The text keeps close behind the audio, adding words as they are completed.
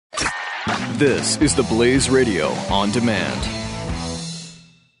This is the Blaze Radio on demand.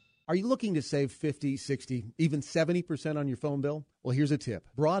 Are you looking to save 50, 60, even 70% on your phone bill? Well, here's a tip.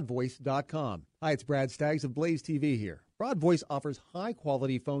 Broadvoice.com. Hi, it's Brad Staggs of Blaze TV here. Broadvoice offers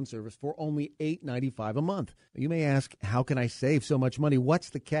high-quality phone service for only $8.95 a month. You may ask, how can I save so much money?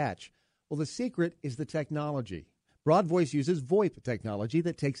 What's the catch? Well, the secret is the technology. Broadvoice uses VoIP technology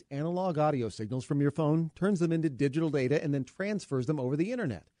that takes analog audio signals from your phone, turns them into digital data, and then transfers them over the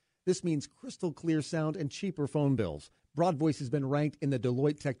internet. This means crystal clear sound and cheaper phone bills. Broadvoice has been ranked in the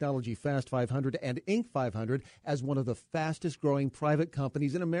Deloitte Technology Fast 500 and Inc. 500 as one of the fastest growing private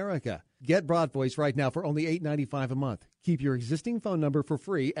companies in America. Get Broadvoice right now for only $8.95 a month. Keep your existing phone number for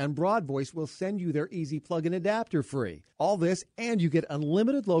free, and Broadvoice will send you their easy plug-in adapter free. All this, and you get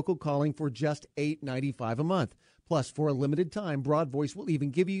unlimited local calling for just $8.95 a month. Plus, for a limited time, Broadvoice will even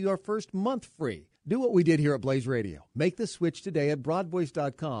give you your first month free. Do what we did here at Blaze Radio. Make the switch today at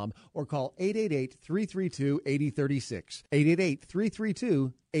broadvoice.com or call 888-332-8036.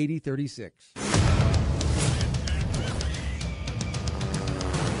 888-332-8036.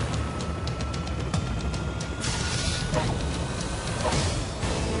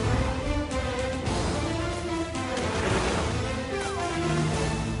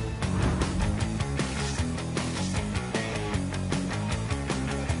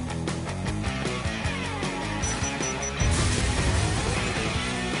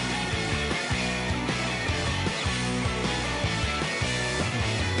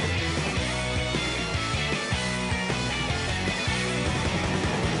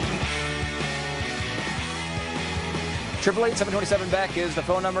 Triple 727 Beck is the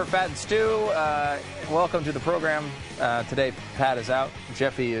phone number. Pat and Stu, welcome to the program. Today, Pat is out,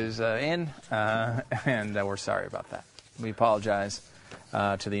 Jeffy is in, and we're sorry about that. We apologize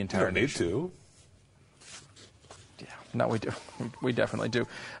to the entire nation. You don't need to. Yeah, no, we do. We definitely do.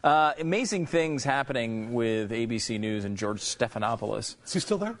 Amazing things happening with ABC News and George Stephanopoulos. Is he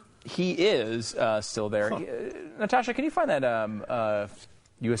still there? He is still there. Huh. Natasha, can you find that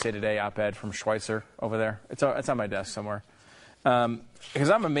USA Today op-ed from Schweitzer over there? It's on my desk somewhere. Because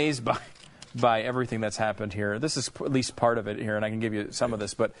I'm amazed by everything that's happened here. This is at least part of it here, and I can give you some of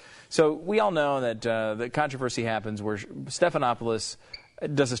this. But so we all know that the controversy happens where Stephanopoulos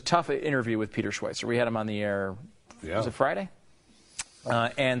does this tough interview with Peter Schweitzer. We had him on the air. Yeah. Was it Friday?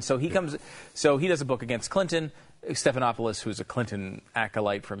 And so he comes. So he does a book against Clinton. Stephanopoulos, who's a Clinton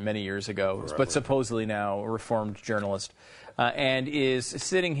acolyte from many years ago, but supposedly now a reformed journalist, and is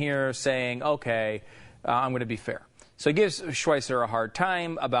sitting here saying, okay, I'm going to be fair. So he gives Schweitzer a hard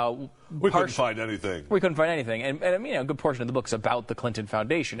time about... We couldn't find anything. We couldn't find anything. And a good portion of the book's about the Clinton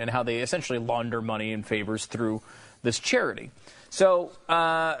Foundation and how they essentially launder money and favors through this charity. So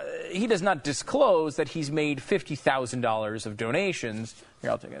he does not disclose that he's made $50,000 of donations,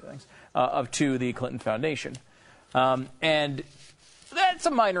 here, I'll take it, thanks, to the Clinton Foundation. And that's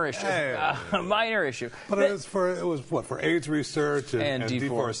a minor issue. A minor issue. But it was for AIDS research and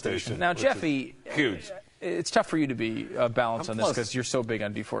deforestation. Now, Jeffy, huge. It's tough for you to be balanced on this because you're so big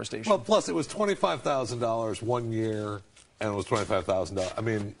on deforestation. Well, plus it was $25,000 one year, and it was $25,000. I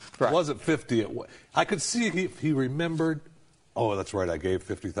mean, Correct. It wasn't 50. I could see he remembered. Oh, that's right. I gave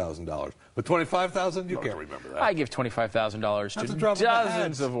 $50,000, but $25,000, you can't remember that. I give $25,000 to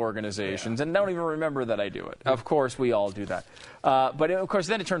dozens of organizations and don't even remember that I do it. Of course, we all do that. But of course,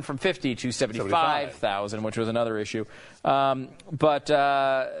 then it turned from 50 to 75,000, which was another issue. But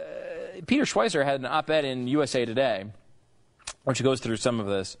Peter Schweitzer had an op-ed in USA Today, which goes through some of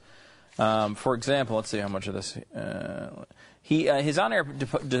this. For example, let's see how much of this. His on-air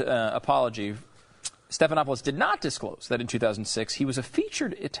apology. Stephanopoulos did not disclose that in 2006 he was a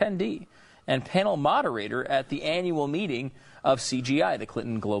featured attendee and panel moderator at the annual meeting of CGI, the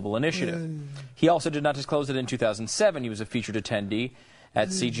Clinton Global Initiative. He also did not disclose that in 2007 he was a featured attendee at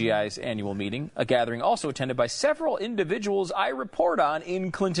CGI's annual meeting, a gathering also attended by several individuals I report on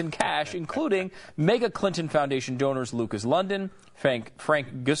in Clinton Cash, including Mega Clinton Foundation donors Lucas London, Frank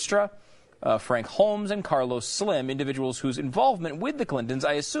Gustra, Frank Holmes, and Carlos Slim, individuals whose involvement with the Clintons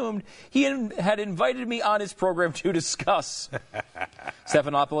I assumed he had invited me on his program to discuss.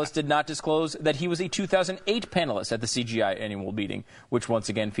 Stephanopoulos did not disclose that he was a 2008 panelist at the CGI annual meeting, which once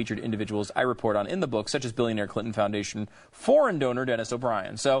again featured individuals I report on in the book, such as billionaire Clinton Foundation foreign donor Dennis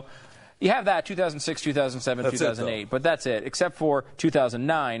O'Brien. So you have that 2006, 2007, that's 2008, but that's it, except for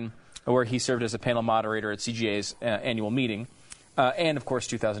 2009, where he served as a panel moderator at CGI's annual meeting, and, of course,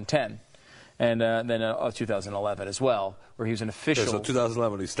 2010. And then 2011 as well, where he was an official. So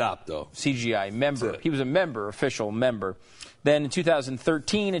 2011 he stopped, though. CGI member. He was a member, official member. Then in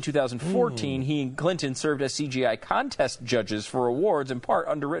 2013 and 2014, he and Clinton served as CGI contest judges for awards, in part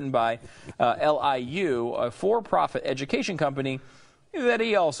underwritten by LIU, a for-profit education company that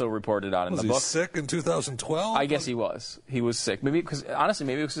he also reported on in the book. Was he sick in 2012? I guess he was. He was sick. Maybe because, honestly,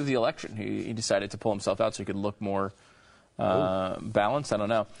 maybe because of the election. He decided to pull himself out so he could look more balanced. I don't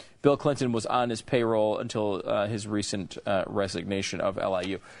know. Bill Clinton was on his payroll until his recent resignation of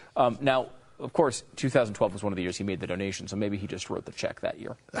LIU. Now, of course, 2012 was one of the years he made the donation, so maybe he just wrote the check that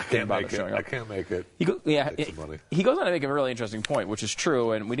year. I can't make it. He goes on to make a really interesting point, which is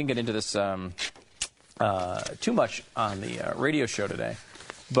true, and we didn't get into this too much on the radio show today,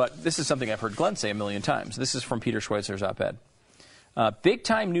 but this is something I've heard Glenn say a million times. This is from Peter Schweizer's op-ed.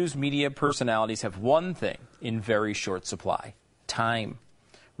 Big-time news media personalities have one thing in very short supply: time.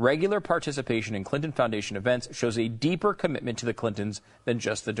 Regular participation in Clinton Foundation events shows a deeper commitment to the Clintons than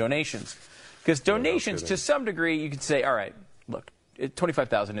just the donations. Because donations, to some degree, you could say, all right, look,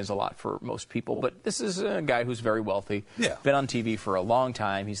 $25,000 is a lot for most people, but this is a guy who's very wealthy, been on TV for a long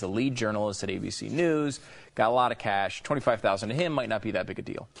time. He's the lead journalist at ABC News, got a lot of cash. $25,000 to him might not be that big a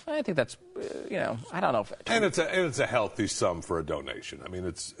deal. I think that's, I don't know. And it's a healthy sum for a donation. I mean,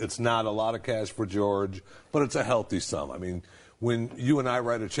 it's not a lot of cash for George, but it's a healthy sum. I mean, when you and I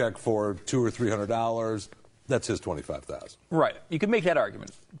write a check for $200 or $300, that's his $25,000. Right. You can make that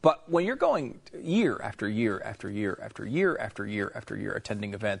argument. But when you're going year after year after year after year after year after year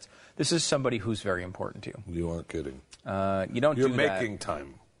attending events, this is somebody who's very important to you. You aren't kidding. You don't You're do making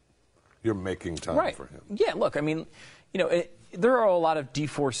time. You're making time right. for him. Yeah, look, I mean, there are a lot of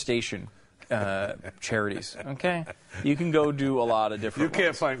deforestation charities, okay? You can go do a lot of different You can't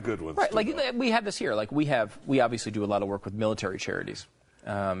ones. find good ones. Right, like we have this here. Like we obviously do a lot of work with military charities.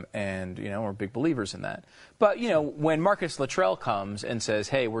 And, we're big believers in that. But, when Marcus Luttrell comes and says,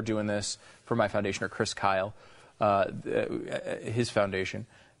 hey, we're doing this for my foundation, or Chris Kyle, his foundation,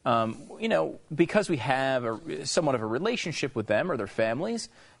 because we have somewhat of a relationship with them or their families,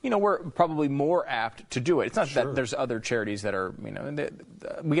 we're probably more apt to do it. It's not that there's other charities that are,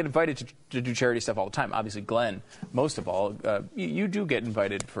 we get invited to do charity stuff all the time. Obviously, Glenn, most of all, you do get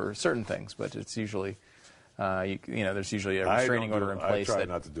invited for certain things, but it's usually... there's usually a restraining order in place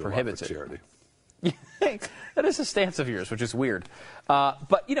that prohibits it. That is a stance of yours, which is weird.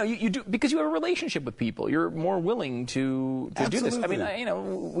 But you do, because you have a relationship with people. You're more willing to do this. I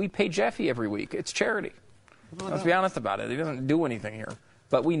mean, we pay Jeffy every week. It's charity. Let's be honest about it. He doesn't do anything here,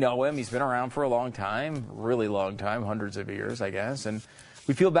 but we know him. He's been around for a long time, really long time, hundreds of years, I guess, and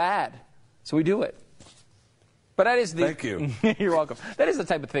we feel bad, so we do it. But that is the. Thank you. You're welcome. That is the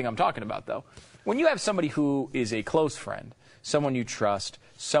type of thing I'm talking about, though. When you have somebody who is a close friend, someone you trust,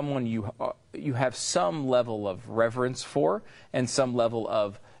 someone you have some level of reverence for, and some level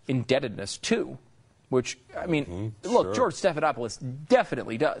of indebtedness to, which, I mean, look, George Stephanopoulos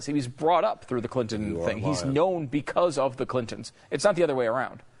definitely does. He was brought up through the Clinton thing. He's known because of the Clintons. It's not the other way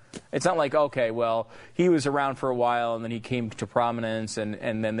around. It's not like, okay, well, he was around for a while, and then he came to prominence,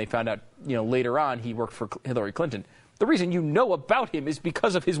 and then they found out, later on he worked for Hillary Clinton. The reason you know about him is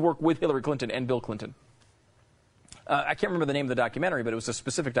because of his work with Hillary Clinton and Bill Clinton. I can't remember the name of the documentary, but it was a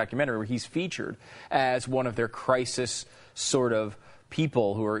specific documentary where he's featured as one of their crisis sort of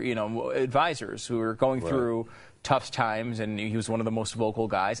people who are, advisors who are going through tough times, and he was one of the most vocal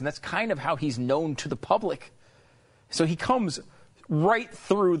guys, and that's kind of how he's known to the public. So he comes right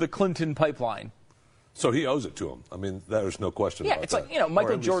through the Clinton pipeline. So he owes it to him. I mean, there's no question about that. Yeah, it's like,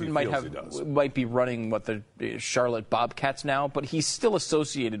 Michael Jordan might be running the Charlotte Bobcats now, but he's still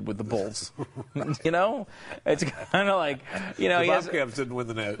associated with the Bulls. It's kind of like, the Bobcats didn't win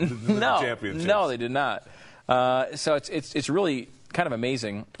the championship. No, they did not. So it's really kind of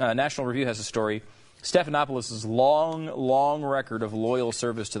amazing. National Review has a story. Stephanopoulos' long record of loyal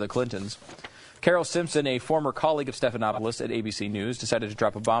service to the Clintons. Carol Simpson, a former colleague of Stephanopoulos at ABC News, decided to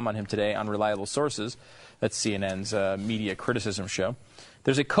drop a bomb on him today on Reliable Sources. That's CNN's media criticism show.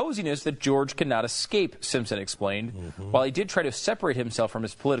 There's a coziness that George cannot escape, Simpson explained. While he did try to separate himself from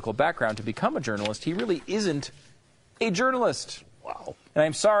his political background to become a journalist, he really isn't a journalist. Wow. And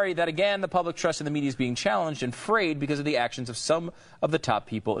I'm sorry that, again, the public trust in the media is being challenged and frayed because of the actions of some of the top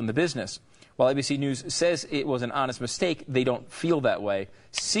people in the business. While ABC News says it was an honest mistake, they don't feel that way.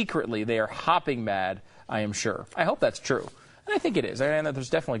 Secretly, they are hopping mad, I am sure. I hope that's true. And I think it is. And there's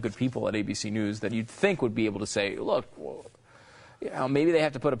definitely good people at ABC News that you'd think would be able to say, look, maybe they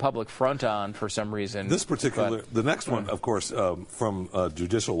have to put a public front on for some reason. The next one, of course, from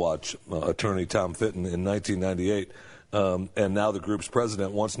Judicial Watch, attorney Tom Fitton in 1998, and now the group's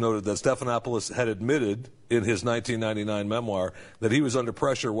president, once noted that Stephanopoulos had admitted in his 1999 memoir that he was under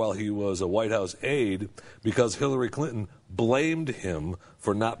pressure while he was a White House aide because Hillary Clinton blamed him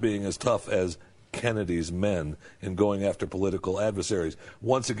for not being as tough as Kennedy's men in going after political adversaries.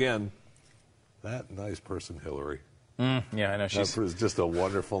 Once again, that nice person, Hillary. Yeah, I know. She's just a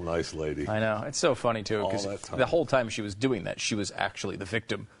wonderful, nice lady. I know. It's so funny, too, because the whole time she was doing that, she was actually the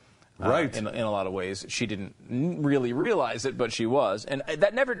victim. Right. In a lot of ways. She didn't really realize it, but she was. And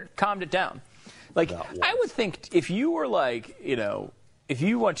that never calmed it down. Like, I would think if you were like, if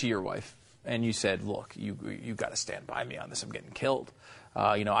you went to your wife and you said, look, you got to stand by me on this. I'm getting killed.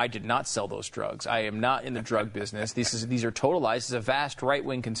 I did not sell those drugs. I am not in the drug business. These are total lies. This is a vast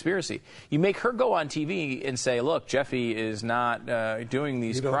right-wing conspiracy. You make her go on TV and say, look, Jeffy is not doing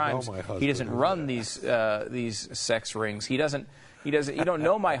these crimes. He doesn't run these sex rings. He doesn't. You don't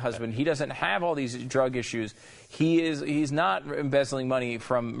know my husband. He doesn't have all these drug issues. He's not embezzling money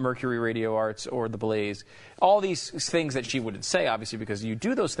from Mercury Radio Arts or the Blaze. All these things that she wouldn't say, obviously, because you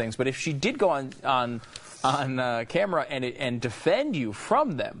do those things. But if she did go on camera and defend you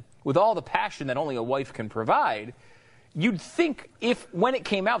from them with all the passion that only a wife can provide, you'd think when it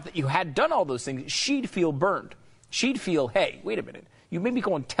came out that you had done all those things, she'd feel burned. She'd feel, hey, wait a minute, you made me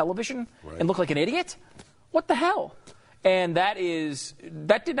go on television and look like an idiot? What the hell? And that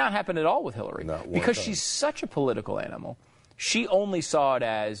did not happen at all with Hillary. Because she's such a political animal. She only saw it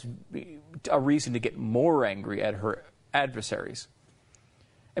as a reason to get more angry at her adversaries.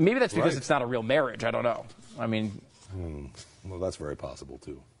 And maybe that's because it's not a real marriage. I don't know. I mean... Well, that's very possible,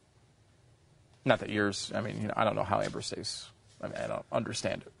 too. Not that yours... I mean, I don't know how Amber stays... I mean, I don't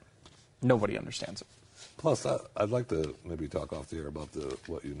understand it. Nobody understands it. Plus, I'd like to maybe talk off the air about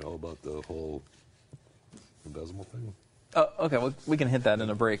what you know about the whole embezzlement thing. Okay, well, we can hit that in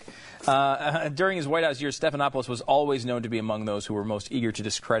a break. During his White House years, Stephanopoulos was always known to be among those who were most eager to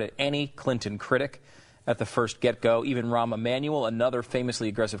discredit any Clinton critic at the first get-go. Even Rahm Emanuel, another famously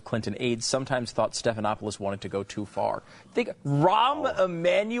aggressive Clinton aide, sometimes thought Stephanopoulos wanted to go too far. Think Rahm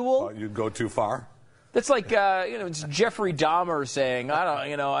Emanuel? You'd go too far? That's like it's Jeffrey Dahmer saying, I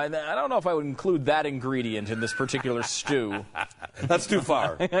don't know if I would include that ingredient in this particular stew. That's too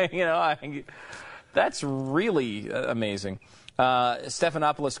far. That's really amazing.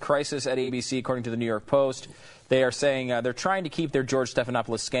 Stephanopoulos crisis at ABC, according to the New York Post. They are saying they're trying to keep their George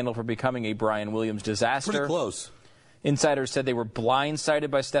Stephanopoulos scandal from becoming a Brian Williams disaster. Pretty close. Insiders said they were blindsided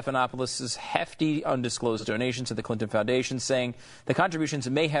by Stephanopoulos' hefty undisclosed donations to the Clinton Foundation, saying the contributions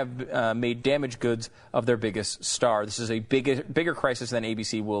may have made damaged goods of their biggest star. This is a bigger crisis than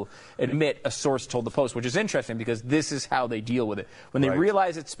ABC will admit, a source told the Post, which is interesting because this is how they deal with it. When they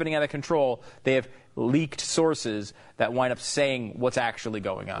realize it's spinning out of control, they have leaked sources that wind up saying what's actually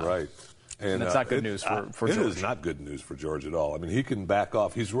going on. Right. And that's not good news for George. It is not good news for George at all. I mean, he can back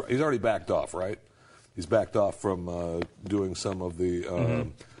off. He's already backed off, right? He's backed off from doing some of the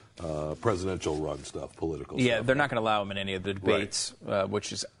presidential run stuff, political stuff. Yeah, they're not going to allow him in any of the debates,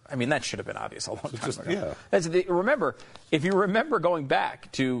 which is, I mean, that should have been obvious a long time ago. Yeah. If you remember going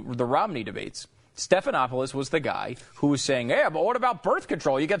back to the Romney debates, Stephanopoulos was the guy who was saying, yeah, but what about birth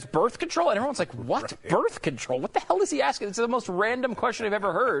control? You get birth control? And everyone's like, what? Right. Birth control? What the hell is he asking? It's the most random question I've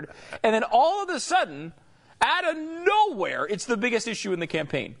ever heard. And then all of a sudden, out of nowhere, it's the biggest issue in the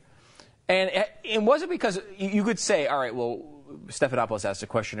campaign. And it wasn't because you could say, all right, well, Stephanopoulos asked a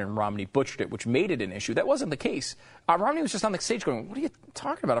question and Romney butchered it, which made it an issue. That wasn't the case. Romney was just on the stage going, what are you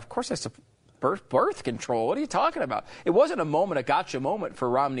talking about? Of course that's birth control. What are you talking about? It wasn't a gotcha moment for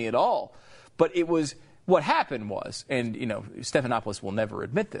Romney at all. But it was, what happened was, and, Stephanopoulos will never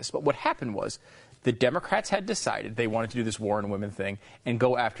admit this, but what happened was the Democrats had decided they wanted to do this war on women thing and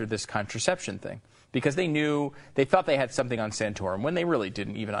go after this contraception thing. Because they thought they had something on Santorum when they really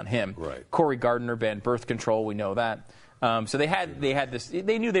didn't, even on him. Right. Cory Gardner banned birth control, we know that. So they had this,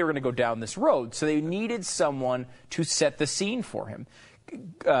 they knew they were going to go down this road, so they needed someone to set the scene for him.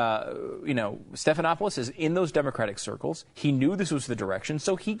 Stephanopoulos is in those Democratic circles. He knew this was the direction,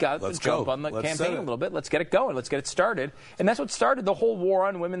 so he got the jump on the campaign a little bit. Let's get it going. Let's get it started. And that's what started the whole war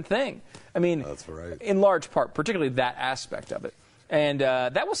on women thing. I mean, that's right. In large part, particularly that aspect of it. And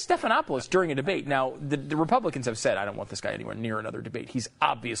that was Stephanopoulos during a debate. Now, the Republicans have said, I don't want this guy anywhere near another debate. He's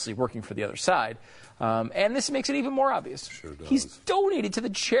obviously working for the other side. And this makes it even more obvious. Sure does. He's donated to the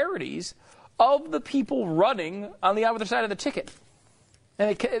charities of the people running on the other side of the ticket.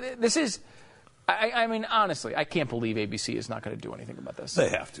 And this is, I mean, honestly, I can't believe ABC is not going to do anything about this. They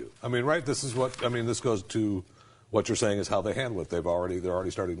have to. I mean, right, this goes to what you're saying is how they handle it. They're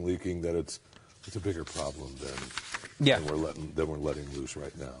already starting leaking that it's a bigger problem than we're letting loose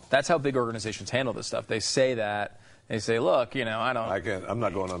right now. That's how big organizations handle this stuff. They say that, They say, look, I don't. I'm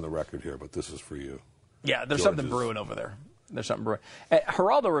not going on the record here, but this is for you. Yeah, there's something brewing over there. There's something brewing.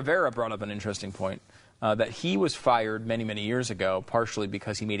 Geraldo Rivera brought up an interesting point, that he was fired many, many years ago, partially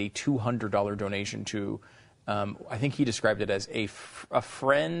because he made a $200 donation to, I think he described it as a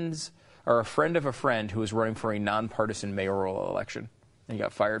friend of a friend who was running for a nonpartisan mayoral election. And he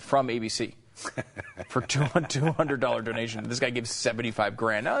got fired from ABC for $200 donation. This guy gives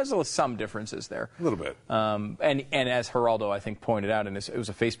 $75,000. Now, there's some differences there. A little bit. And as Geraldo, I think, pointed out, and it was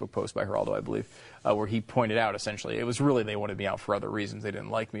a Facebook post by Geraldo, I believe, where he pointed out, essentially, it was really they wanted me out for other reasons. They didn't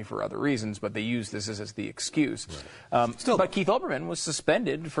like me for other reasons, but they used this as the excuse. Right. But Keith Olbermann was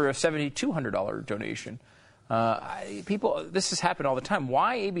suspended for a $7,200 donation. This has happened all the time.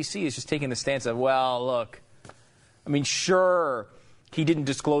 Why ABC is just taking the stance of, well, look, I mean, sure, he didn't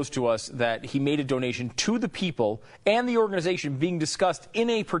disclose to us that he made a donation to the people and the organization being discussed in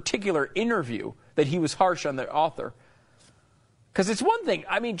a particular interview, that he was harsh on the author. Because it's one thing,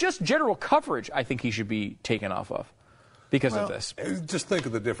 I mean, just general coverage, I think he should be taken off of because of this. Just think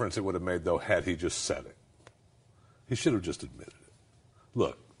of the difference it would have made, though, had he just said it. He should have just admitted it.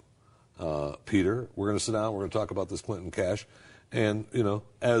 Look, Peter, we're going to sit down, we're going to talk about this Clinton cash, and,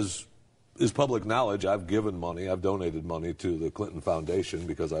 as is public knowledge, I've given money, I've donated money to the Clinton Foundation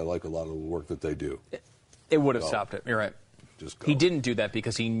because I like a lot of the work that they do. It would have stopped it. You're right. Just go. He didn't do that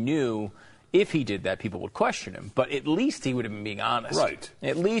because he knew if he did that, people would question him. But at least he would have been being honest. Right.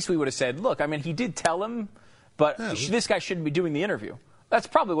 At least we would have said, look, I mean, he did tell him, but this guy shouldn't be doing the interview. That's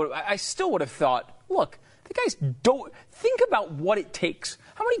probably what I still would have thought. Look, the guys don't think about what it takes.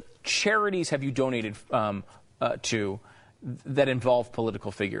 How many charities have you donated to that involve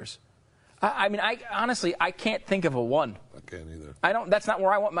political figures? I mean, honestly, I can't think of a one. I can't either. That's not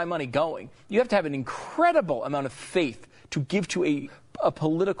where I want my money going. You have to have an incredible amount of faith to give to a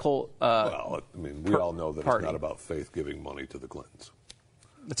political well, I mean, we all know that party. It's not about faith giving money to the Clintons.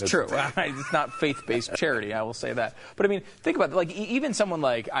 That's true. It's not faith-based charity, I will say that. But, I mean, think about it. Like, even someone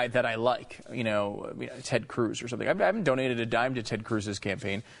that I like, Ted Cruz or something. I haven't donated a dime to Ted Cruz's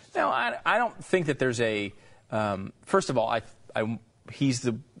campaign. Now, I don't think that there's a first of all, he's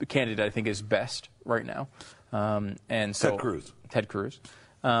the candidate I think is best right now. And so Ted Cruz.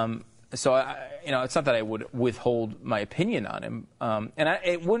 So, it's not that I would withhold my opinion on him. And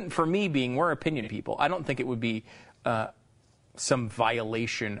it wouldn't, for me, we're opinion people. I don't think it would be some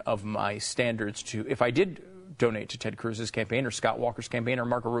violation of my standards if I did donate to Ted Cruz's campaign or Scott Walker's campaigon or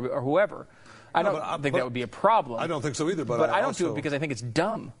Marco Rubio or whoever. I don't think that would be a problem. I don't think so either. But I don't do it because I think it's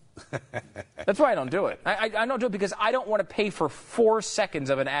dumb. That's why I don't do it. I don't do it because I don't want to pay for 4 seconds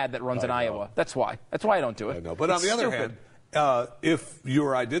of an ad that runs in Iowa. That's why. That's why I don't do it. I know. But on the other hand, if you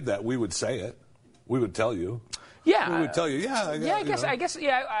or I did that, we would say it. We would tell you. Yeah. We would tell you, I guess,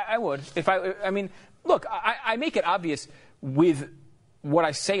 I would. I mean, look, I make it obvious with what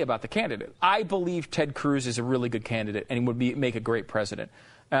I say about the candidate. I believe Ted Cruz is a really good candidate and he would make a great president.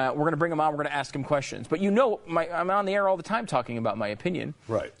 We're going to bring him on. We're going to ask him questions. But I'm on the air all the time talking about my opinion.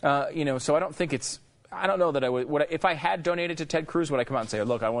 Right. So I don't think it's. I don't know that I would. If I had donated to Ted Cruz, would I come out and say,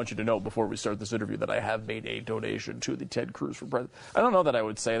 "Look, I want you to know before we start this interview that I have made a donation to the Ted Cruz for president"? I don't know that I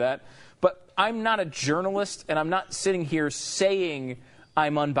would say that. But I'm not a journalist, and I'm not sitting here saying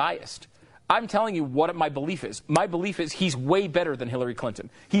I'm unbiased. I'm telling you what my belief is. My belief is he's way better than Hillary Clinton.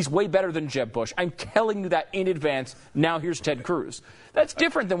 He's way better than Jeb Bush. I'm telling you that in advance. Now here's Ted Cruz. That's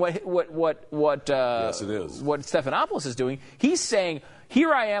different than what yes, it is. What Stephanopoulos is doing. He's saying,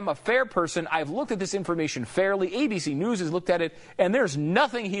 here I am, a fair person. I've looked at this information fairly. ABC News has looked at it, and there's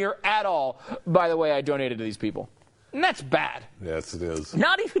nothing here at all. By the way, I donated to these people. And that's bad. Yes, it is.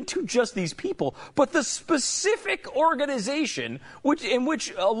 Not even to just these people, but the specific organization in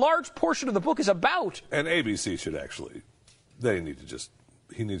which a large portion of the book is about. And ABC should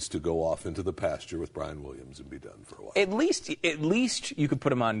he needs to go off into the pasture with Brian Williams and be done for a while. At least you could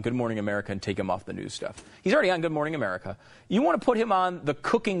put him on Good Morning America and take him off the news stuff. He's already on Good Morning America. You want to put him on the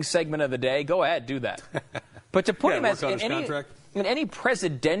cooking segment of the day? Go ahead, do that. But to put him in any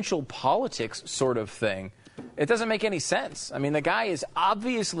presidential politics sort of thing, it doesn't make any sense. I mean, the guy is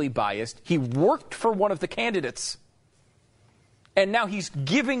obviously biased. He worked for one of the candidates. And now he's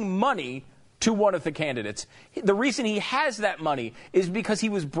giving money to one of the candidates. The reason he has that money is because he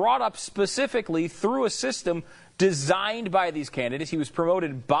was brought up specifically through a system designed by these candidates. He was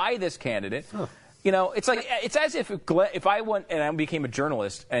promoted by this candidate. Huh. It's as if I went and I became a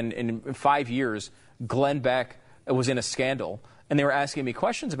journalist and in 5 years Glenn Beck was in a scandal and they were asking me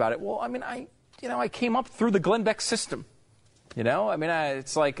questions about it. Well, I mean, I came up through the Glenn Beck system.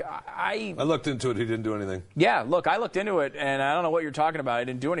 It's like I looked into it. He didn't do anything. Yeah, look, I looked into it, and I don't know what you're talking about. I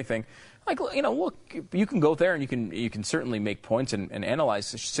didn't do anything. Like, look, you can go there and you can certainly make points and analyze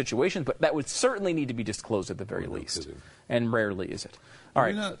situations, but that would certainly need to be disclosed at the very least. Kidding. And rarely is it. All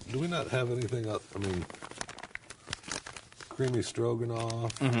right. Do we not have anything else? I mean, creamy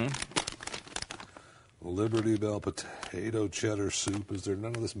stroganoff, Liberty Bell potato cheddar soup. Is there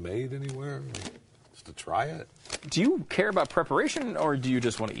none of this made anywhere? Just to try it? Do you care about preparation, or do you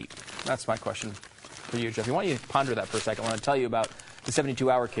just want to eat? That's my question for you, Jeff. I want you to ponder that for a second. I want to tell you about the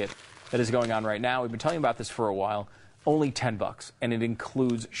 72-hour kit that is going on right now. We've been telling you about this for a while. Only $10, and it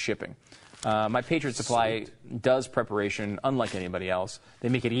includes shipping. My Patriot Supply does preparation unlike anybody else. They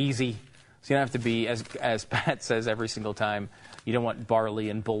make it easy, so you don't have to be, as Pat says every single time, you don't want barley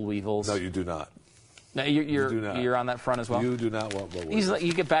and boll weevils. No, you do not. No, you're on that front as well? You do not want boll weevils.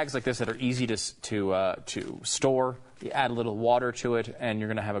 You get bags like this that are easy to store. You add a little water to it, and you're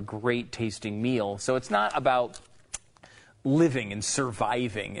going to have a great tasting meal. So it's not about living and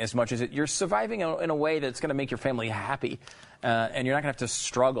surviving as much as you're surviving in a way that's going to make your family happy, and you're not going to have to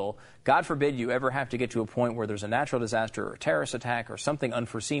struggle. God forbid you ever have to get to a point where there's a natural disaster or a terrorist attack or something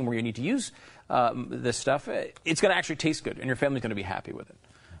unforeseen where you need to use this stuff. It's going to actually taste good, and your family's going to be happy with it.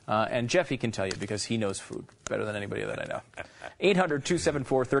 And Jeffy can tell you because he knows food better than anybody that I know.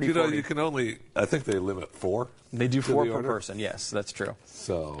 800-274-3040. You know, you can only, I think they limit 4. They do 4 per person. Yes, that's true.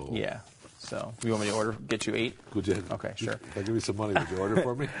 So. Yeah. So, you want me to get you 8? Would you? Okay, sure. If I give you some money, would you order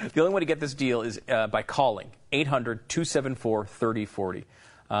for me? The only way to get this deal is by calling 800-274-3040.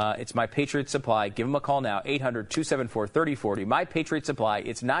 It's My Patriot Supply. Give them a call now, 800-274-3040. My Patriot Supply.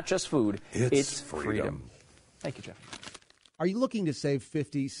 It's not just food. It's freedom. Thank you, Jeff. Are you looking to save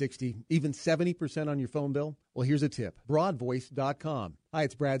 50, 60, even 70% on your phone bill? Well, here's a tip. Broadvoice.com. Hi,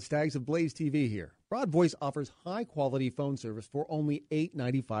 it's Brad Staggs of Blaze TV here. Broadvoice offers high-quality phone service for only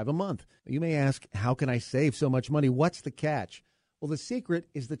 $8.95 a month. You may ask, how can I save so much money? What's the catch? Well, the secret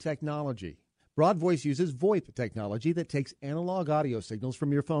is the technology. Broadvoice uses VoIP technology that takes analog audio signals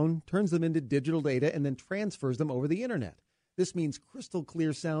from your phone, turns them into digital data, and then transfers them over the Internet. This means crystal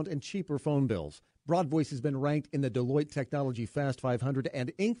clear sound and cheaper phone bills. Broadvoice has been ranked in the Deloitte Technology Fast 500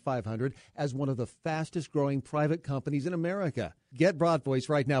 and Inc. 500 as one of the fastest-growing private companies in America. Get Broadvoice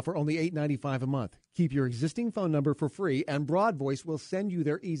right now for only $8.95 a month. Keep your existing phone number for free, and Broadvoice will send you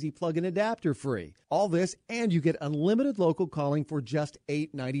their easy plug-in adapter free. All this, and you get unlimited local calling for just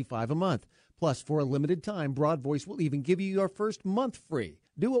 $8.95 a month. Plus, for a limited time, Broadvoice will even give you your first month free.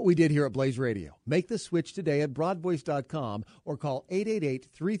 Do what we did here at Blaze Radio. Make the switch today at broadvoice.com or call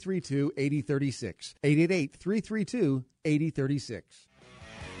 888-332-8036. 888-332-8036.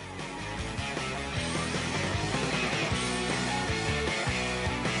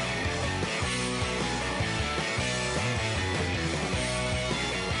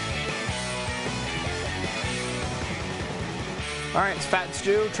 All right, it's Fat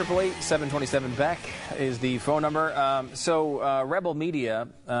Stu, 888-727-BECK is the phone number. So Rebel Media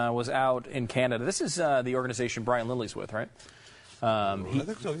was out in Canada. This is the organization Brian Lilley's with, right? I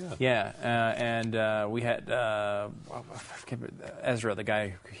think so, yeah. Yeah, and we had Ezra, the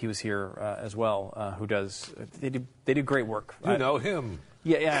guy, he was here as well, who does, they do great work. You know him.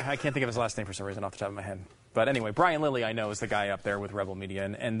 Yeah, I can't think of his last name for some reason off the top of my head. But anyway, Brian Lilley, I know, is the guy up there with Rebel Media,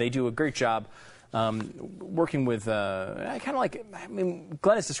 and they do a great job working with, kind of like, I mean,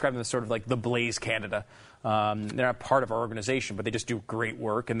 Glenn has described them as sort of like the Blaze Canada. They're not part of our organization, but they just do great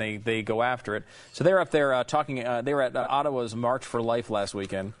work, and they go after it. So they're up there talking. They were at Ottawa's March for Life last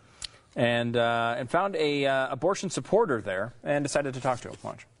weekend, and found a abortion supporter there, and decided to talk to him.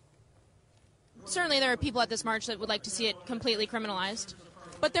 Watch. Certainly there are people at this march that would like to see it completely criminalized.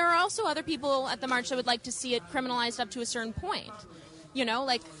 But there are also other people at the march that would like to see it criminalized up to a certain point. You know,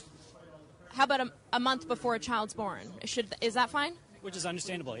 like, how about a month before a child's born? Is that fine? Which is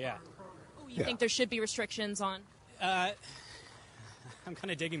understandable, yeah. You think there should be restrictions on? I'm kind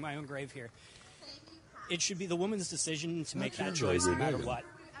of digging my own grave here. It should be the woman's decision to make that choice no matter what,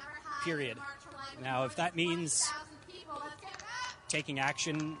 period. Now, if that means taking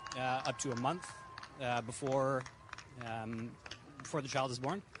action up to a month before the child is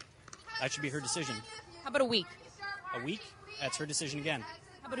born, that should be her decision. How about a week? A week? That's her decision again.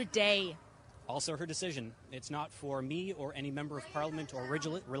 How about a day? Also her decision. It's not for me or any member of parliament or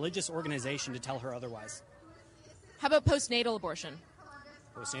religious organization to tell her otherwise. How about postnatal abortion?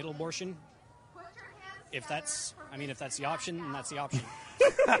 Postnatal abortion? If that's the option, then that's the option.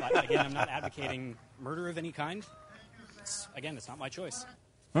 But again, I'm not advocating murder of any kind. It's not my choice.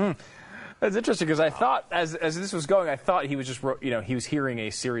 It's interesting because I thought, as this was going, I thought he was just, he was hearing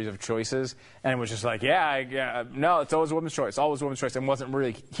a series of choices and was just like, no, it's always a woman's choice, always a woman's choice, and wasn't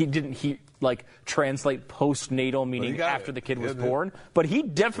really, he didn't translate postnatal, meaning after the kid was born, but he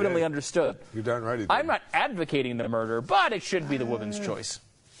definitely understood. You're darn right he did. I'm not advocating the murder, but it should be the woman's choice.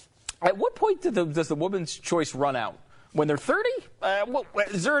 At what point does the woman's choice run out? When they're 30?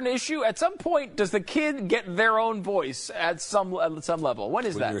 Is there an issue? At some point, does the kid get their own voice at some level? When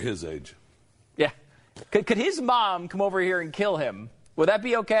is that? When you're his age. Yeah. Could his mom come over here and kill him? Would that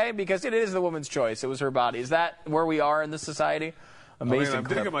be okay? Because it is the woman's choice. It was her body. Is that where we are in this society? Amazing.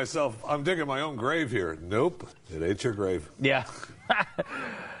 I'm digging my own grave here. Nope. It ain't your grave. Yeah.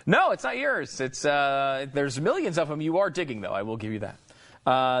 No, it's not yours. It's there's millions of them. You are digging, though. I will give you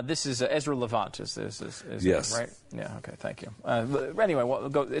that. This is Ezra Levant. Is yes. Right? Yeah. Okay. Thank you. Anyway,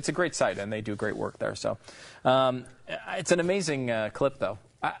 it's a great site, and they do great work there. So, it's an amazing clip, though.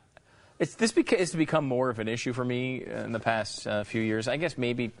 This has become more of an issue for me in the past few years. I guess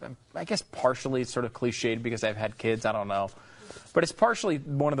partially it's sort of cliched because I've had kids. I don't know, but it's partially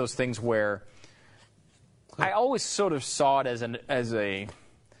one of those things where I always sort of saw it as a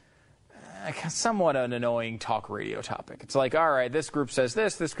somewhat an annoying talk radio topic. It's like, all right, this group says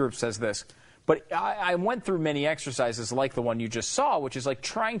this group says this. But I went through many exercises like the one you just saw, which is like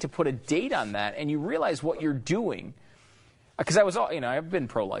trying to put a date on that, and you realize what you're doing. Because I've been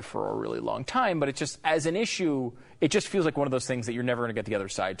pro-life for a really long time, but it just, as an issue, it just feels like one of those things that you're never going to get the other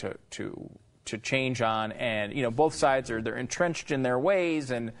side to change on. And, both sides they're entrenched in their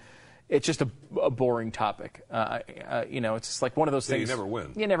ways, and it's just a boring topic. It's just like one of those things. You never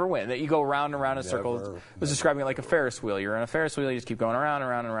win. You never win. That you go round and round in circles. I was describing it like a Ferris wheel. You're on a Ferris wheel, you just keep going around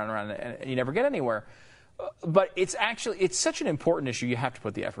and around and around and around, and you never get anywhere. But it's such an important issue, you have to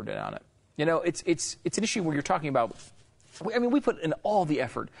put the effort in on it. It's an issue where you're talking about, we put in all the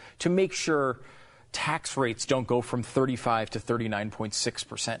effort to make sure tax rates don't go from 35 to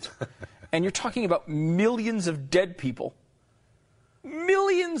 39.6%. And you're talking about millions of dead people.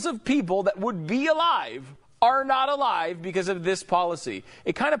 Millions of people that would be alive are not alive because of this policy.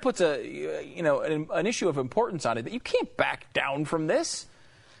 It kind of puts an issue of importance on it that you can't back down from this.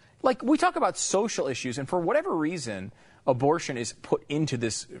 Like, we talk about social issues, and for whatever reason, abortion is put into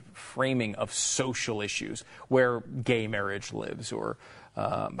this framing of social issues where gay marriage lives, or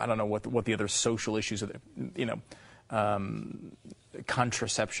I don't know what the other social issues are,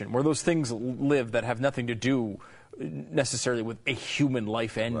 contraception, where those things live that have nothing to do necessarily with a human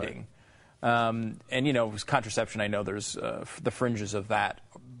life ending. Right. Contraception, I know there's the fringes of that.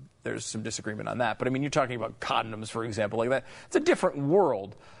 There's some disagreement on that. But, you're talking about condoms, for example, like that. It's a different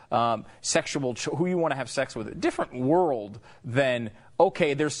world. Who you want to have sex with, a different world than,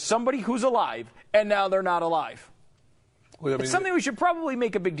 okay, there's somebody who's alive, and now they're not alive. Well, it's something we should probably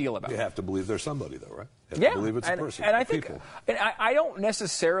make a big deal about. You have to believe there's somebody, though, right? You have to believe it's a person. And I think, and I don't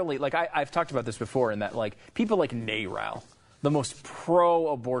necessarily, I've talked about this before, in that, people like NARAL, the most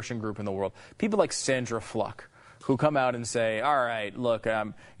pro-abortion group in the world, people like Sandra Fluck, who come out and say, all right, look,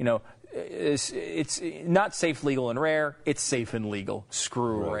 it's not safe, legal, and rare. It's safe and legal.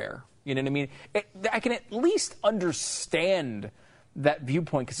 Screw rare. You know what I mean? I can at least understand that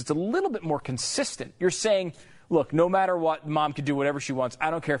viewpoint because it's a little bit more consistent. You're saying, look, no matter what, mom can do whatever she wants.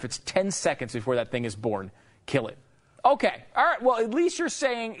 I don't care if it's 10 seconds before that thing is born. Kill it. Okay. All right. Well, at least you're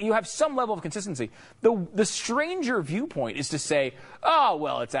saying you have some level of consistency. The stranger viewpoint is to say, oh,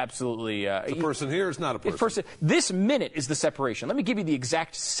 well, it's absolutely... the person here is not a person. This minute is the separation. Let me give you the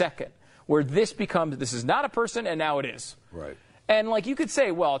exact second where this is not a person, and now it is. Right. And, you could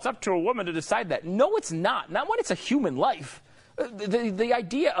say, well, it's up to a woman to decide that. No, it's not. Not when it's a human life. The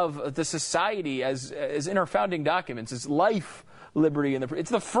idea of the society as in our founding documents is life, liberty, and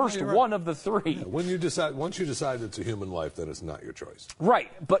it's the first one of the three. Yeah, once you decide it's a human life, then it's not your choice. Right,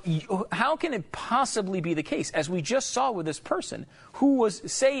 but how can it possibly be the case, as we just saw with this person, who was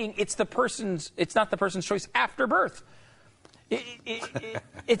saying it's not the person's choice after birth?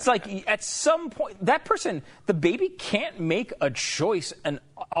 It's like at some point, that person, the baby can't make a choice, an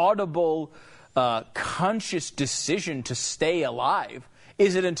audible, conscious decision to stay alive.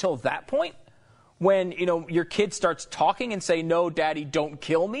 Is it until that point? When, your kid starts talking and say, no, daddy, don't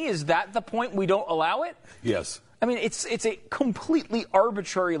kill me? Is that the point we don't allow it? Yes. It's a completely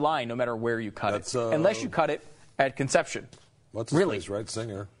arbitrary line, no matter where you cut it. Unless you cut it at conception. What's his face, right?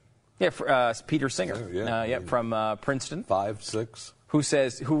 Singer. Yeah, Peter Singer. From Princeton. 5, 6.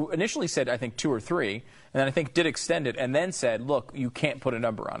 Who initially said, I think, 2 or 3, and then I think did extend it, and then said, look, you can't put a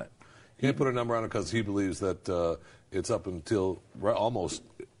number on it. He can't put a number on it because he believes that it's up until almost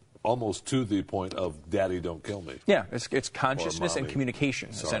almost to the point of "Daddy, don't kill me." Yeah, it's consciousness and mommy. communication,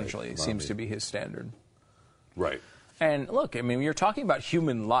 essentially, Mommy. seems to be his standard. Right. And look, I mean, when you're talking about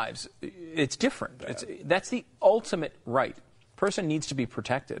human lives, it's different. That's the ultimate right. Person needs to be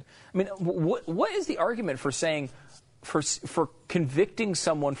protected. I mean, what is the argument for saying, for convicting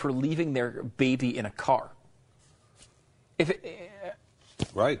someone for leaving their baby in a car?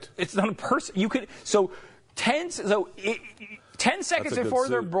 Right. It's not a person. You could 10 seconds before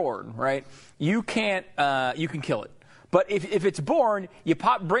they're born, right? You can kill it. But if it's born, you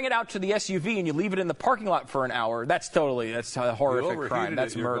bring it out to the SUV and you leave it in the parking lot for an hour. That's a horrific crime.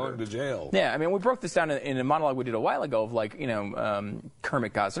 That's you're murder. Going to jail. Yeah, I mean, we broke this down in a monologue we did a while ago of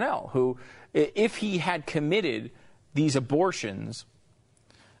Kermit Gosnell, who, if he had committed these abortions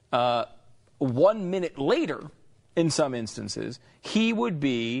 1 minute later, in some instances, he would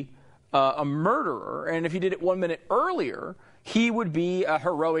be a murderer. And if he did it 1 minute earlier, he would be a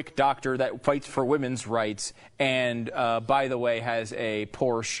heroic doctor that fights for women's rights and, by the way, has a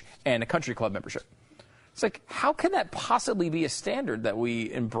Porsche and a country club membership. It's like, how can that possibly be a standard that we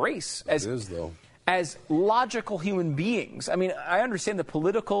embrace as logical human beings? I mean, I understand the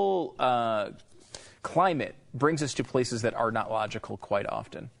political climate brings us to places that are not logical quite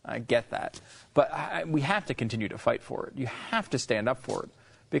often. I get that. But we have to continue to fight for it. You have to stand up for it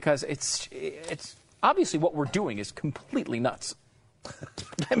because it's obviously what we're doing is completely nuts.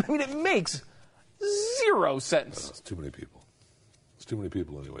 I mean, it makes zero sense. It's too many people. It's too many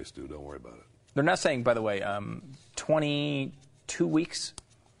people anyway, Stu. Don't worry about it. They're not saying, by the way, 22 weeks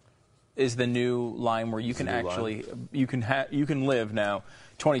is the new line where you can actually you can live now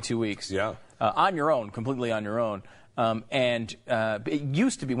 22 weeks. Yeah. On your own, completely on your own. And it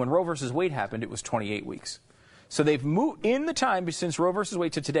used to be, when Roe versus Wade happened, it was 28 weeks. So they've moved, in the time since Roe versus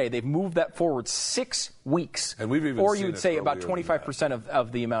Wade to today, they've moved that forward 6 weeks. And we've even or seen you would it say about earlier 25%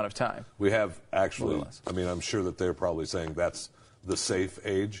 of the amount of time. We have actually, I mean, I'm sure that they're probably saying that's the safe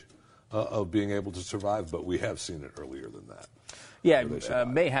age of being able to survive, but we have seen it earlier than that. Yeah,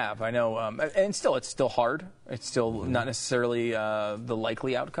 may have. I know. And still, it's still hard. It's still not necessarily the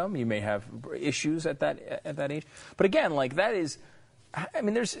likely outcome. You may have issues at that age. But again, like, that is, I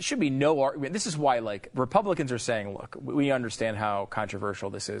mean, there should be no argument. This is why, like, Republicans are saying, look, we understand how controversial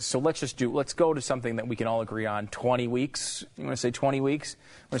this is. So let's go to something that we can all agree on. 20 weeks. You want to say 20 weeks?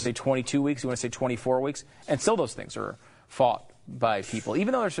 You want to say 22 weeks? You want to say 24 weeks? And still those things are fought by people,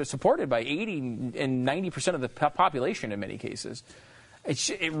 even though they're supported by 80 and 90% of the population in many cases.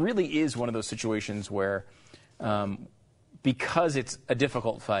 It really is one of those situations where, because it's a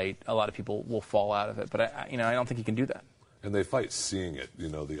difficult fight, a lot of people will fall out of it. But I don't think you can do that. And they fight seeing it, the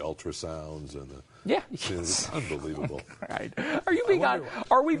ultrasounds and the... Yeah. It's unbelievable. Right. Are you being honest?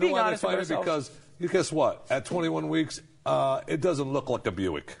 Are we being honest with ourselves? Because, guess what? At 21 weeks, it doesn't look like a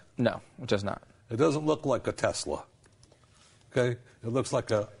Buick. No, it does not. It doesn't look like a Tesla. Okay? It looks like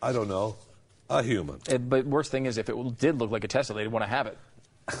a human. But worst thing is, if it did look like a Tesla, they'd want to have it.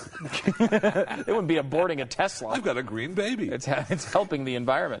 They wouldn't be aborting a Tesla. I've got a green baby. It's helping the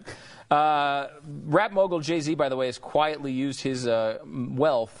environment. Rap mogul Jay-Z, by the way, has quietly used his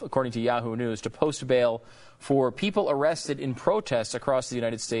wealth, according to Yahoo News, to post bail for people arrested in protests across the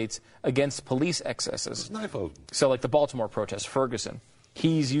United States against police excesses. So like the Baltimore protest, Ferguson.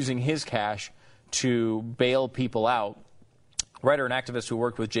 He's using his cash to bail people out. Writer and activist who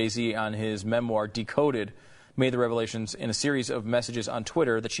worked with Jay-Z on his memoir, Decoded, made the revelations in a series of messages on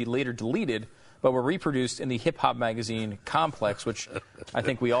Twitter that she later deleted, but were reproduced in the hip-hop magazine Complex, which I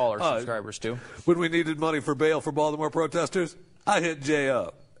think we all are subscribers to. When we needed money for bail for Baltimore protesters, I hit Jay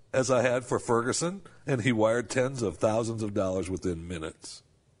up, as I had for Ferguson, and he wired tens of thousands of dollars within minutes.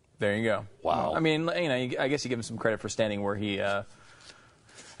 There you go. Wow. I mean, I guess you give him some credit for standing where he...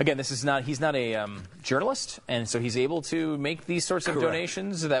 Again, he's not a journalist, and so he's able to make these sorts of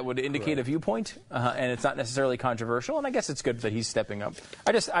donations that would indicate a viewpoint, and it's not necessarily controversial. And I guess it's good that he's stepping up.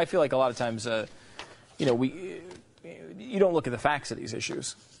 I feel like a lot of times, you don't look at the facts of these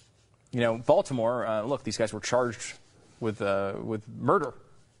issues. Baltimore, look, these guys were charged with murder.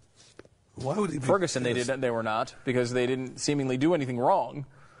 Why would he be Ferguson, pissed? they were not, because they didn't seemingly do anything wrong.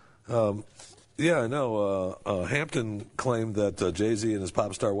 Yeah, I know. Hampton claimed that Jay-Z and his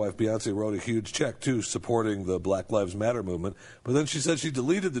pop star wife Beyonce wrote a huge check, too, supporting the Black Lives Matter movement. But then she said she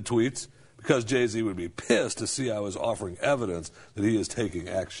deleted the tweets because Jay-Z would be pissed to see I was offering evidence that he is taking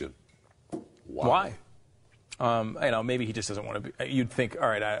action. Why? Maybe he just doesn't want to be. You'd think, all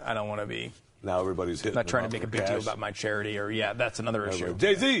right, I don't want to be. Now everybody's hitting. Not trying to make a big deal about my charity, or that's another issue.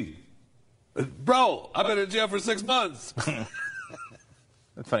 Jay-Z, bro, I've been in jail for 6 months.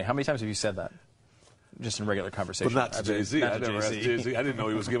 That's funny. How many times have you said that? just in regular conversation. But not to Jay-Z. I never asked Jay-Z. I didn't know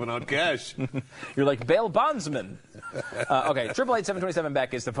he was giving out cash. You're like bail bondsman. Okay,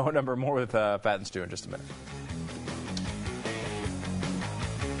 888-727-BECK is the phone number. More with Pat and Stu in just a minute.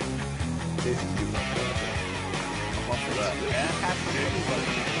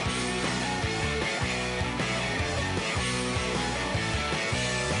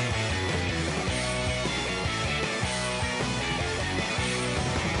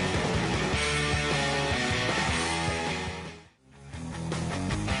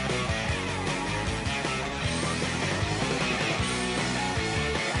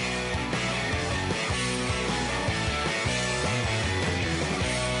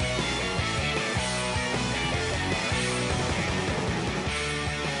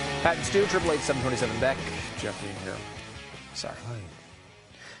 Pat and Stu, 888-727-BECK. Jeffrey here. Sorry.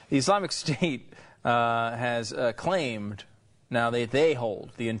 The Islamic State has claimed now they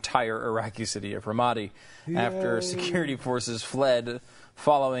hold the entire Iraqi city of Ramadi after security forces fled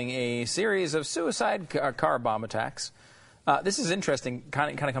following a series of suicide car bomb attacks. This is interesting,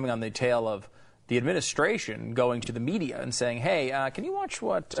 kind of coming on the tail of the administration going to the media and saying, hey, can you watch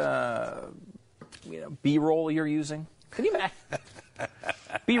what B-roll you're using? Can you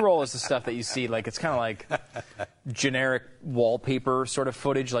B-roll is the stuff that you see, like it's kind of like generic wallpaper sort of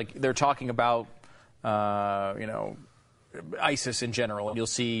footage. Like they're talking about, ISIS in general, and you'll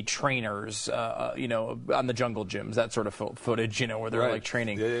see trainers, on the jungle gyms, that sort of footage, where they're like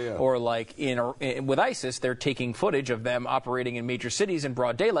training. Yeah. Or like with ISIS, they're taking footage of them operating in major cities in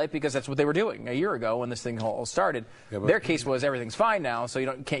broad daylight because that's what they were doing a year ago when this thing all started. Yeah, their case was everything's fine now, so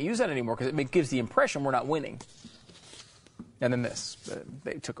you can't use that anymore because it gives the impression we're not winning. And then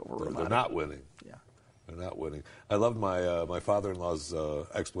they took over Ramadi. They're not winning. Yeah. They're not winning. I loved my father-in-law's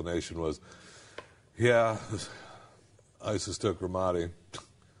explanation was, yeah, ISIS took Ramadi.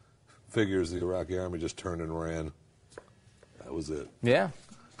 Figures the Iraqi army just turned and ran. That was it. Yeah.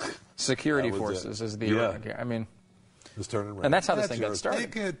 Security forces is the Iraqi. I mean, just turn and ran. And that's how this thing got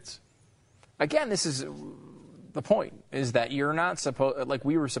started. Again, this is the point, is that you're not supposed, like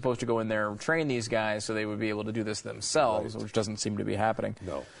we were supposed to go in there and train these guys so they would be able to do this themselves, which doesn't seem to be happening.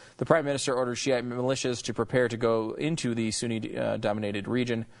 No. The Prime Minister ordered Shiite militias to prepare to go into the Sunni-dominated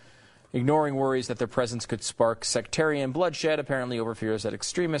region, ignoring worries that their presence could spark sectarian bloodshed, apparently over fears that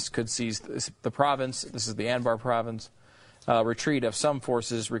extremists could seize the province. This is the Anbar province. Retreat of some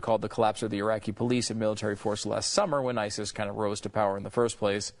forces recalled the collapse of the Iraqi police and military force last summer when ISIS kind of rose to power in the first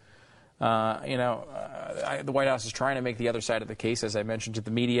place. The White House is trying to make the other side of the case, as I mentioned to the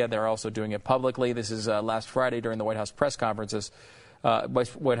media. They're also doing it publicly. This is last Friday during the White House press conference.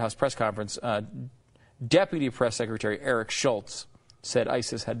 Deputy Press Secretary Eric Schultz said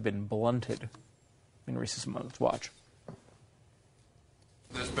ISIS had been blunted in recent months. Watch.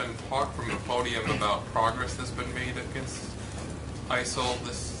 There's been talk from the podium about progress that's been made against ISIL.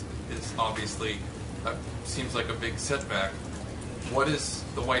 This is obviously, seems like a big setback. What is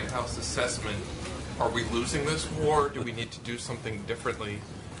the White House assessment? Are we losing this war? Do we need to do something differently?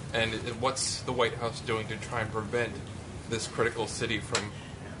 And what's the White House doing to try and prevent this critical city from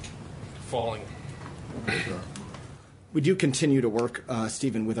falling? We do continue to work,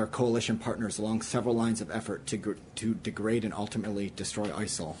 Stephen, with our coalition partners along several lines of effort to degrade and ultimately destroy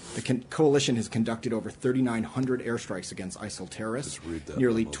ISIL. The coalition has conducted over 3,900 airstrikes against ISIL terrorists,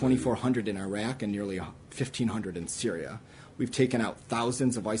 nearly 2,400 in Iraq and nearly 1,500 in Syria. We've taken out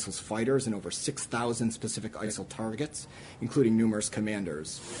thousands of ISIL's fighters and over 6,000 specific ISIL targets, including numerous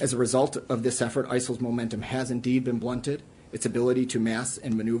commanders. As a result of this effort, ISIL's momentum has indeed been blunted, its ability to mass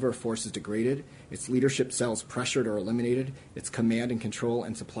and maneuver forces degraded, its leadership cells pressured or eliminated, its command and control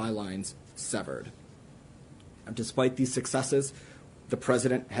and supply lines severed. Despite these successes, the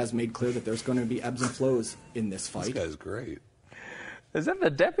president has made clear that there's going to be ebbs and flows in this fight. This guy's great. Is that the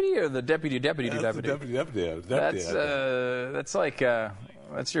deputy or the deputy? That's the deputy. That's like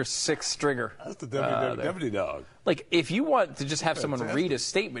that's your sixth stringer. That's the deputy dog. Like if you want to just have someone read a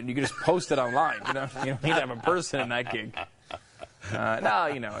statement, you can just post it online. You don't need to have a person in that gig. It's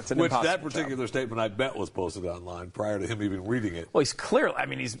an Which impossible that particular job. statement I bet was posted online prior to him even reading it. Well, he's clearly. I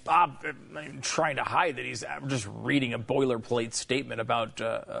mean, he's trying to hide that he's just reading a boilerplate statement about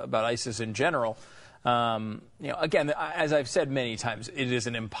ISIS in general. Again, as I've said many times, it is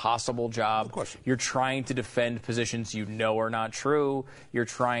an impossible job. No question. You're trying to defend positions you know are not true. You're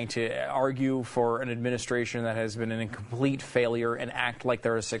trying to argue for an administration that has been a complete failure and act like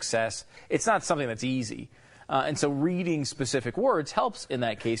they're a success. It's not something that's easy. And so reading specific words helps in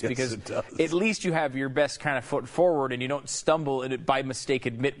that case because at least you have your best kind of foot forward and you don't stumble and by mistake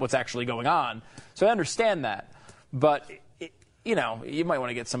admit what's actually going on. So I understand that. But you know, you might want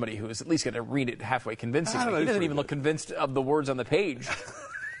to get somebody who is at least going to read it halfway convincingly. He doesn't even look convinced of the words on the page.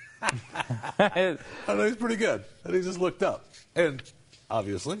 I know, he's pretty good. And he just looked up. And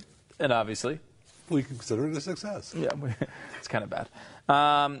obviously, we consider it a success. Yeah, it's kind of bad.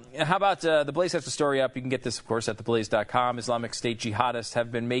 How about The Blaze has the story up. You can get this, of course, at theblaze.com. Islamic State jihadists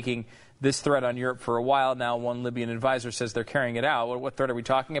have been making this threat on Europe for a while now. One Libyan advisor says they're carrying it out. What threat are we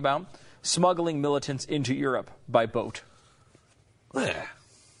talking about? Smuggling militants into Europe by boat. Yeah.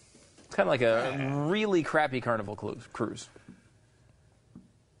 It's kind of like a really crappy Carnival cruise.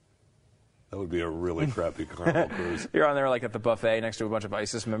 That would be a really crappy Carnival cruise. You're on there like at the buffet next to a bunch of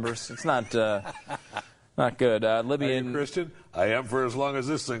ISIS members. It's not good. Libyan. Are you Christian? I am for as long as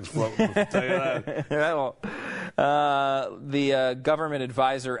this thing's floating. I'll tell you that. The government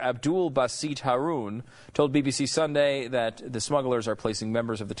advisor Abdul Basit Haroun told BBC Sunday that the smugglers are placing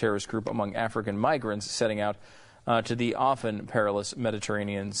members of the terrorist group among African migrants setting out to the often perilous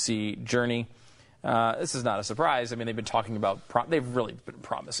Mediterranean Sea journey. This is not a surprise. I mean, they've been talking about, they've really been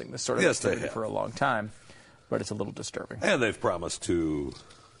promising this sort of activity for a long time, but it's a little disturbing. And they've promised to,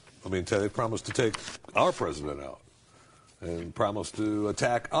 they promised to take our president out and promised to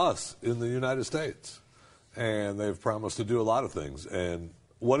attack us in the United States. And they've promised to do a lot of things. And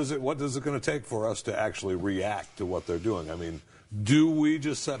what is it going to take for us to actually react to what they're doing? I mean, do we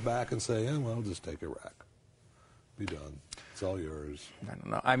just sit back and say, well, just take Iraq? Be done. It's all yours. I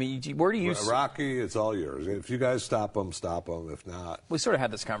don't know. I mean, where do you... Iraqi, it's all yours. If you guys stop them, stop them. If not... We sort of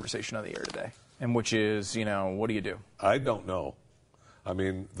had this conversation on the air today, and which is, what do you do? I don't know. I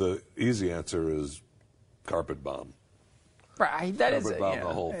mean, the easy answer is carpet bomb. Right, that is it. The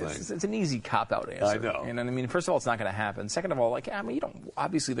whole thing. It's an easy cop-out answer. I know. And I mean, first of all, it's not going to happen. Second of all, you don't.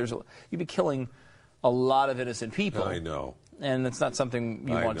 Obviously, you'd be killing a lot of innocent people. I know. And it's not something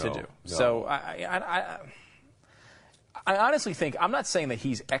you want to do. No. So I honestly think, I'm not saying that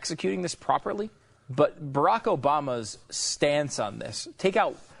he's executing this properly, but Barack Obama's stance on this, take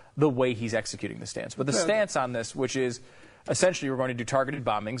out the way he's executing the stance, but the stance on this, which is essentially we're going to do targeted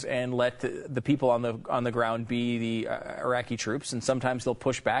bombings and let the people on the ground be the Iraqi troops, and sometimes they'll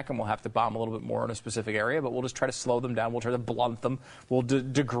push back and we'll have to bomb a little bit more in a specific area, but we'll just try to slow them down, we'll try to blunt them, we'll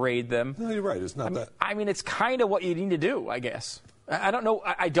degrade them. No, you're right, it's not that. I mean, it's kind of what you need to do, I guess. I don't know,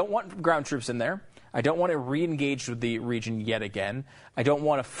 I don't want ground troops in there. I don't want to re-engage with the region yet again. I don't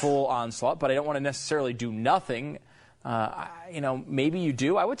want a full onslaught, but I don't want to necessarily do nothing. Maybe you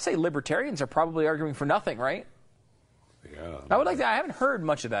do. I would say libertarians are probably arguing for nothing, right? Yeah. I haven't heard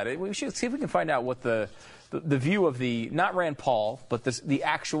much of that. We should see if we can find out what the view of not Rand Paul, but the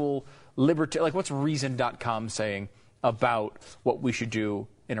actual like what's Reason.com saying about what we should do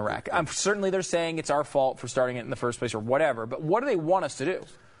in Iraq. Certainly they're saying it's our fault for starting it in the first place or whatever, but what do they want us to do?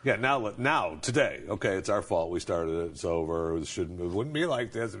 Yeah, now, today, okay, it's our fault. We started it. It's over. It wouldn't be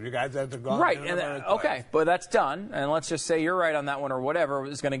like this if you guys had to go. Right, okay, but that's done. And let's just say you're right on that one or whatever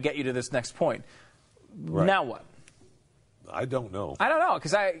is going to get you to this next point. Right. Now what? I don't know. I don't know,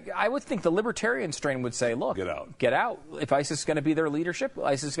 because I would think the libertarian strain would say, look, get out. Get out. If ISIS is going to be their leadership,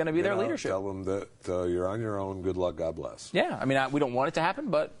 ISIS is going to be their leadership. Tell them that you're on your own. Good luck. God bless. Yeah, I mean, we don't want it to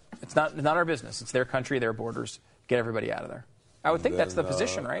happen, but it's not our business. It's their country, their borders. Get everybody out of there. I would think that's the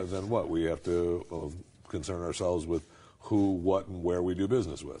position, right? And then what? We have to concern ourselves with who, what, and where we do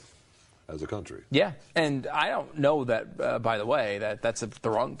business with as a country. Yeah, and I don't know that, by the way, that's the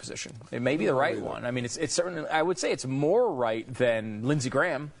wrong position. It may be the right one. I mean, it's certainly, I would say it's more right than Lindsey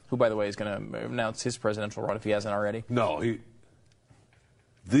Graham, who, by the way, is going to announce his presidential run if he hasn't already. No,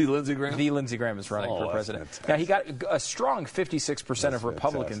 The Lindsey Graham? The Lindsey Graham is running for president. Now, he got a strong 56% of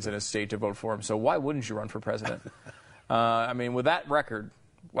Republicans in his state to vote for him, so why wouldn't you run for president? I mean, with that record,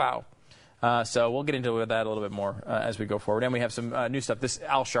 wow. So we'll get into that a little bit more as we go forward. And we have some new stuff. This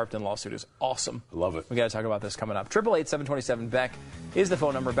Al Sharpton lawsuit is awesome. I love it. We got to talk about this coming up. 888-727-BECK is the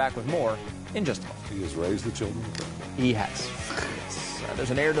phone number. Back with more in just a moment. He has raised the children. He has.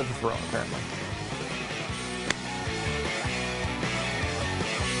 There's an heir to the throne, apparently.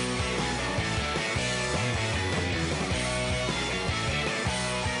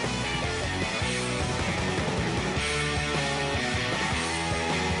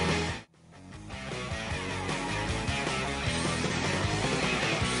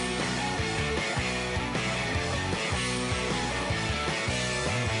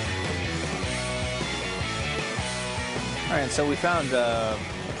 All right, so we found a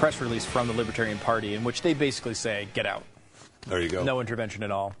press release from the Libertarian Party in which they basically say, get out. There you go. No intervention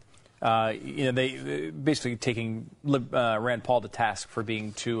at all. They basically taking Rand Paul to task for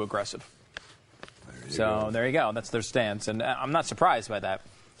being too aggressive. There you go. That's their stance, and I'm not surprised by that.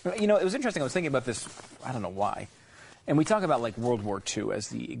 It was interesting. I was thinking about this. I don't know why. And we talk about like World War II as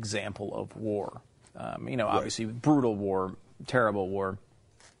the example of war. Obviously brutal war, terrible war.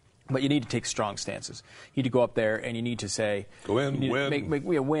 But you need to take strong stances. You need to go up there and you need to say, go in, win.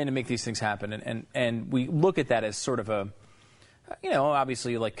 Win and make these things happen. And we look at that as sort of a,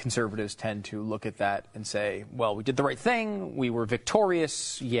 obviously like conservatives tend to look at that and say, well, we did the right thing. We were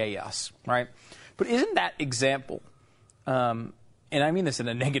victorious. Yay us, right? But isn't that example, and I mean this in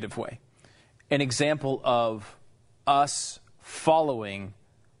a negative way, an example of us following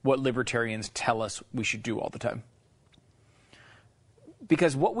what libertarians tell us we should do all the time?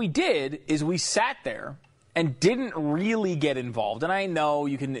 Because what we did is we sat there and didn't really get involved. And I know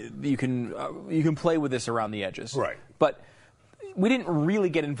you can play with this around the edges. Right. But we didn't really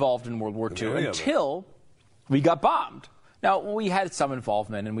get involved in World War II until we got bombed. Now, we had some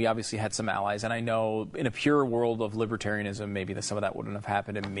involvement, and we obviously had some allies. And I know in a pure world of libertarianism, maybe some of that wouldn't have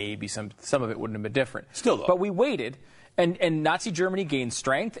happened, and maybe some of it wouldn't have been different. Still, though. But we waited. And Nazi Germany gained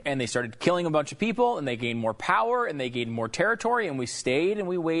strength, and they started killing a bunch of people, and they gained more power, and they gained more territory, and we stayed, and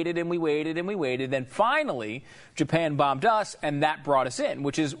we waited, and we waited, and we waited. Then finally, Japan bombed us, and that brought us in,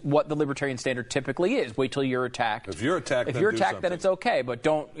 which is what the libertarian standard typically is. Wait till you're attacked. If you're attacked, then it's okay, but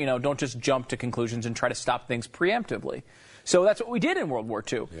don't just jump to conclusions and try to stop things preemptively. So that's what we did in World War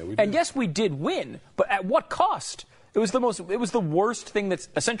II. Yeah, we did. And yes, we did win, but at what cost? It was the worst thing that's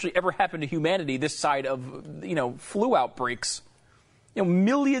essentially ever happened to humanity this side of, flu outbreaks.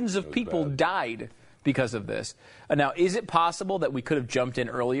 Millions of people died because of this. Now, is it possible that we could have jumped in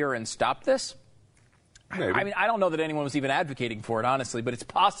earlier and stopped this? Maybe. I mean, I don't know that anyone was even advocating for it, honestly, but it's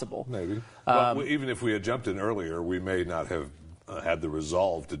possible. Maybe. Even if we had jumped in earlier, we may not have had the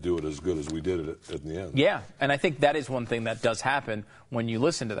resolve to do it as good as we did it in the end. Yeah, and I think that is one thing that does happen when you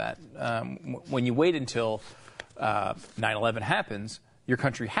listen to that. When you wait until 9/11 happens, your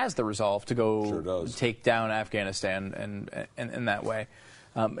country has the resolve to go take down Afghanistan and in that way,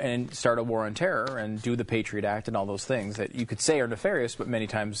 and start a war on terror and do the Patriot Act and all those things that you could say are nefarious, but many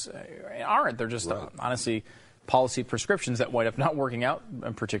times aren't. They're just honestly policy prescriptions that wind up not working out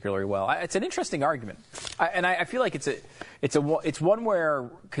particularly well. It's an interesting argument, and I feel like it's one where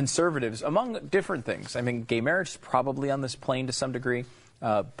conservatives, among different things, I mean, gay marriage is probably on this plane to some degree.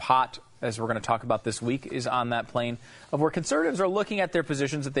 Pot, as we're going to talk about this week, is on that plane of where conservatives are looking at their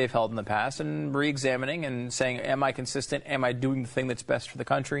positions that they've held in the past and re-examining and saying, am I consistent? Am I doing the thing that's best for the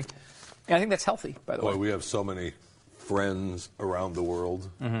country? And I think that's healthy, by the way. We have so many friends around the world.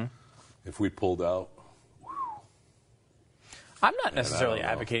 Mm-hmm. If we pulled out... I'm not necessarily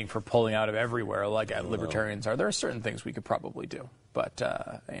advocating for pulling out of everywhere like libertarians are. There are certain things we could probably do. But,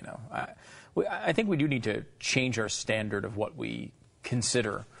 I think we do need to change our standard of what we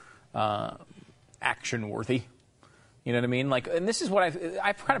consider action-worthy. You know what I mean? And this is what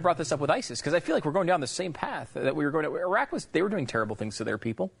I've kind of brought this up with ISIS, because I feel like we're going down the same path that we were going to. Iraq they were doing terrible things to their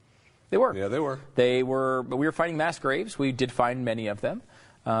people. They were. Yeah, they were. But we were finding mass graves. We did find many of them.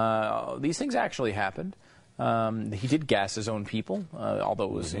 These things actually happened. He did gas his own people, although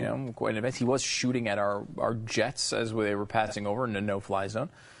it was, quite an event. He was shooting at our jets as they were passing over in a no-fly zone.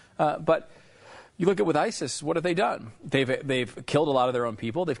 But you look at with ISIS, what have they done? They've killed a lot of their own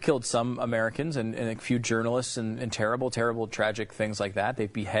people. They've killed some Americans and a few journalists and terrible, terrible, tragic things like that.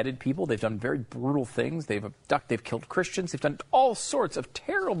 They've beheaded people. They've done very brutal things. They've abducted. They've killed Christians. They've done all sorts of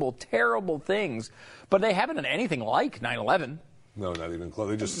terrible, terrible things. But they haven't done anything like 9/11. No, not even close.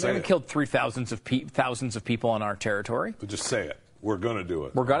 They just say they haven't killed thousands of people on our territory. They just say it. We're going to do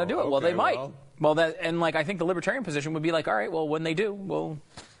it. We're going to do it. Okay, well, they might. I think the libertarian position would be like, all right, well, when they do, we'll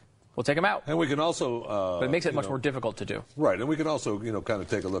take them out. And we can also... but it makes it much more difficult to do. Right, and we can also, kind of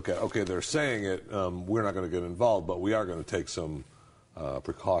take a look at, okay, they're saying it, we're not going to get involved, but we are going to take some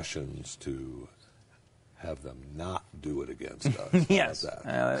precautions to have them not do it against us. Yes,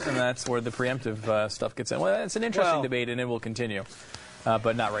 and that's where the preemptive stuff gets in. Well, it's an interesting debate, and it will continue.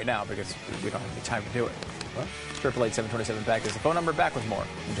 But not right now, because we don't have any time to do it. 888-727 back is the phone number. Back with more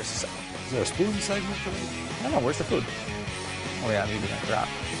in just a second. Is there a spoon segment for me? I don't know. Where's the food? Oh, yeah, maybe that drop.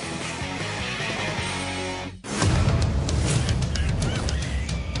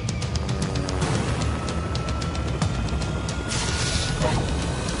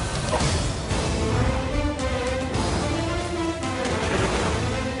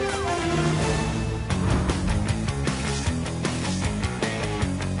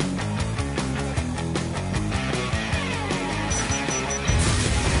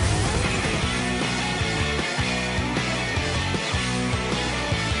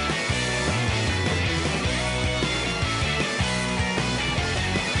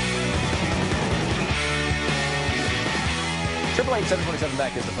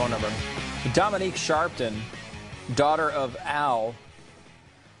 Back is the phone number. Dominique Sharpton daughter of Al,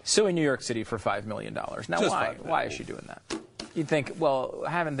 suing New York City for $5 million. Now, Just why? Why is she doing that? You'd think, well,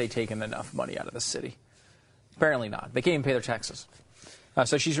 haven't they taken enough money out of the city? Apparently not. They can't even pay their taxes.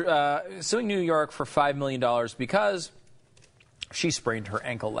 So she's suing New York for $5 million because she sprained her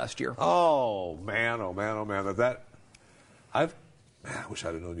ankle last year. Oh, man, oh, man, oh, man. I wish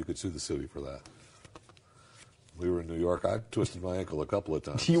I'd have known you could sue the city for that. We were in New York. I twisted my ankle a couple of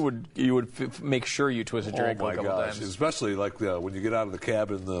times. You would make sure you twisted your ankle a couple of times. Especially like when you get out of the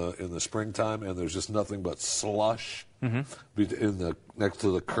cab in the springtime and there's just nothing but slush next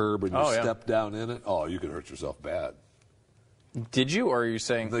to the curb and you step down in it. Oh, you could hurt yourself bad. Did you, or are you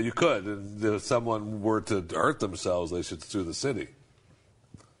saying that you could? And if someone were to hurt themselves, they should sue the city.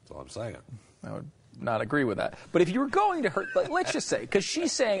 That's all I'm saying. I would not agree with that. But if you were going to hurt, let's just say, because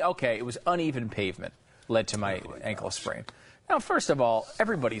she's saying, okay, it was uneven pavement led to my ankle sprain. Now, first of all,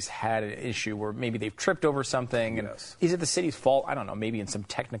 everybody's had an issue where maybe they've tripped over something. And is it the city's fault? I don't know. Maybe in some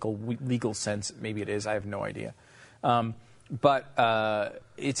technical legal sense, maybe it is. I have no idea. But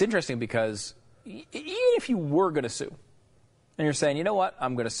it's interesting because even if you were going to sue, and you're saying, you know what,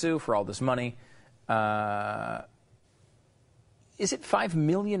 I'm going to sue for all this money, is it $5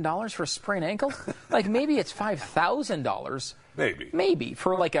 million for a sprained ankle? Like maybe it's $5,000. Maybe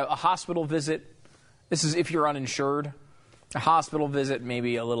for like a hospital visit. This is if you're uninsured. A hospital visit,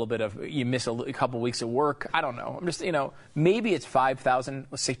 maybe a little bit of, you miss a couple weeks of work. I don't know. I'm just, maybe it's $5,000.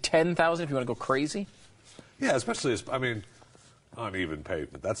 Let's say $10,000 if you want to go crazy. Yeah, especially, uneven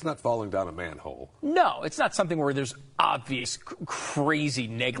pavement. That's not falling down a manhole. No, it's not something where there's obvious crazy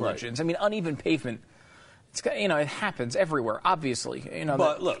negligence. Right. I mean, uneven pavement, it happens everywhere, obviously.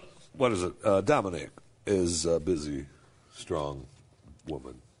 But look, what is it? Dominique is a busy, strong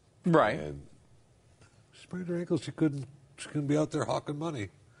woman. Right. And she sprained her ankle. She couldn't be out there hawking money.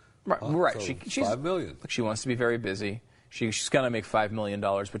 Right. Right. So she's $5 million. She wants to be very busy. She's going to make $5 million,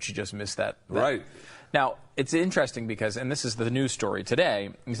 but she just missed that. Right. Now, it's interesting because, and this is the news story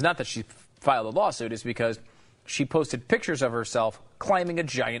today, it's not that she filed a lawsuit, it's because she posted pictures of herself climbing a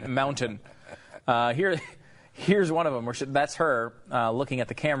giant mountain. Here's one of them, that's her looking at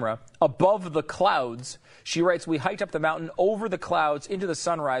the camera. Above the clouds, she writes, "We hiked up the mountain over the clouds into the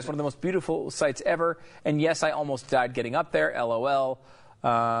sunrise, one of the most beautiful sights ever. And yes, I almost died getting up there, LOL.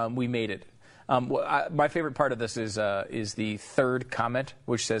 We made it." My favorite part of this is the third comment,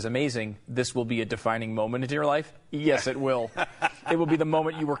 which says, "Amazing, this will be a defining moment in your life." Yes, it will. It will be the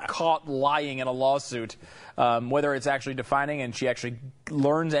moment you were caught lying in a lawsuit. Whether it's actually defining and she actually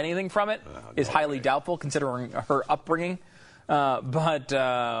learns anything from it is highly doubtful, considering her upbringing. Wow. Oh, my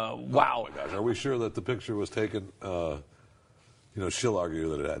gosh. Are we sure that the picture was taken? She'll argue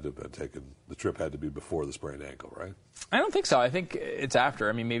that it had to have been taken, the trip had to be before the sprained ankle, right? I don't think so. I think it's after.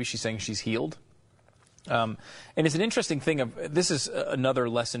 I mean, maybe she's saying she's healed. And it's an interesting thing this is another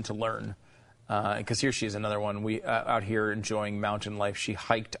lesson to learn. Because here she is, another one. We out here enjoying mountain life. She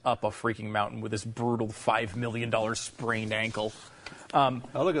hiked up a freaking mountain with this brutal $5 million sprained ankle. Now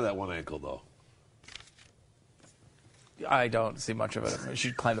look at that one ankle, though. I don't see much of it.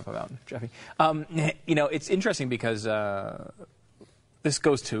 She climbed up a mountain, Jeffy. It's interesting because this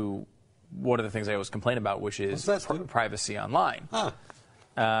goes to one of the things I always complain about, which is privacy online. Huh.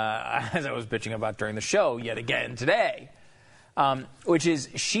 As I was bitching about during the show yet again today, which is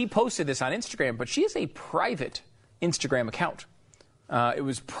she posted this on Instagram, but she has a private Instagram account. It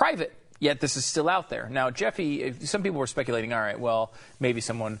was private, yet this is still out there. Now, Jeffy, some people were speculating, all right, well, maybe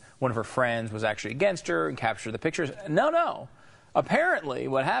one of her friends was actually against her and captured the pictures. No. Apparently,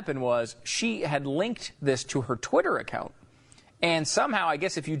 what happened was she had linked this to her Twitter account. And somehow, I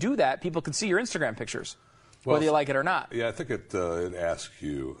guess if you do that, people can see your Instagram pictures, whether you like it or not. Yeah, I think it asks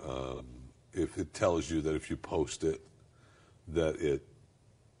you if it tells you that if you post it, that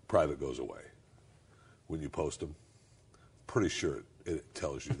private goes away when you post them. Pretty sure it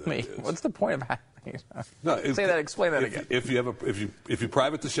tells you that. It is. What's the point of having it? Explain that again. If you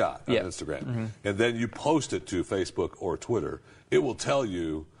private the shot on Instagram and then you post it to Facebook or Twitter, it will tell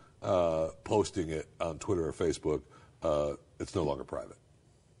you posting it on Twitter or Facebook. It's no longer private.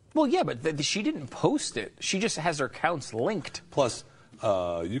 Well, yeah, but she didn't post it. She just has her accounts linked. Plus,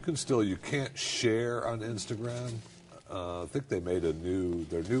 you can't share on Instagram. I think they made their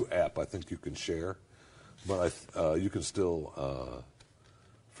new app. I think you can share, but you can still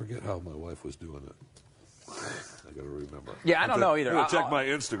forget how my wife was doing it. I got to remember. Yeah, I don't know either. I'm gonna check my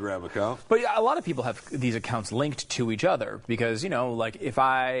Instagram account. But yeah, a lot of people have these accounts linked to each other because, like if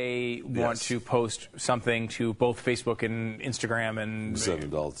I want to post something to both Facebook and Instagram and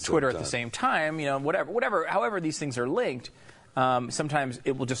Twitter at the same time, however these things are linked, sometimes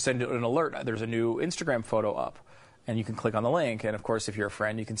it will just send an alert. There's a new Instagram photo up. and you can click on the link. And, of course, if you're a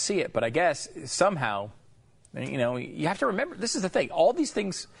friend, you can see it. But I guess somehow, you have to remember, this is the thing. All these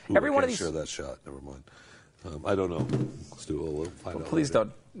things, every one of these... share that shot. Never mind. I don't know. Let's do we'll find out please later.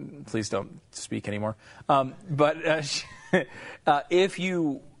 Please don't speak anymore. But if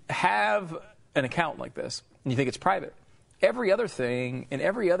you have an account like this and you think it's private, every other thing in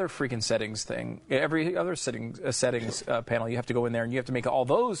every other freaking settings thing, every other settings panel, you have to go in there and you have to make all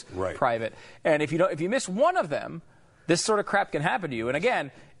those private. And if you miss one of them, this sort of crap can happen to you. And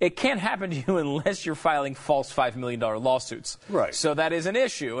again, it can't happen to you unless you're filing false $5 million lawsuits. Right. So that is an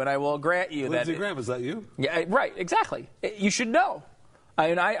issue, and I will grant you Lindsey Graham, is that you? Yeah, right. Exactly. You should know.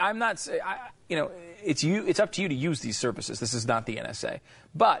 I'm not. It's up to you to use these services. This is not the NSA,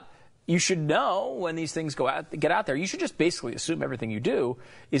 but you should know when these things get out there. You should just basically assume everything you do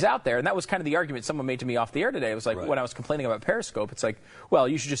is out there. And that was kind of the argument someone made to me off the air today. It was like when I was complaining about Periscope, it's like, well,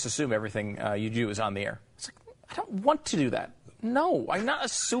 you should just assume everything you do is on the air. It's like, I don't want to do that. No, I'm not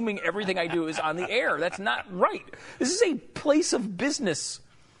assuming everything I do is on the air. That's not right. This is a place of business.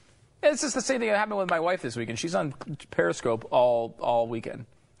 And it's just the same thing that happened with my wife this weekend. She's on Periscope all weekend.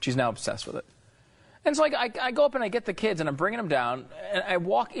 She's now obsessed with it. And so I go up and I get the kids and I'm bringing them down and I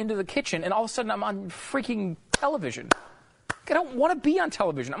walk into the kitchen and all of a sudden I'm on freaking television. I don't want to be on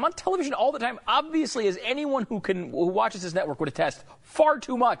television. I'm on television all the time. Obviously, as anyone who watches this network would attest, far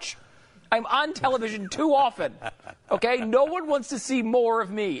too much. I'm on television too often. Okay? No one wants to see more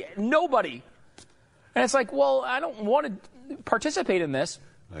of me. Nobody. And it's like, well, I don't want to participate in this.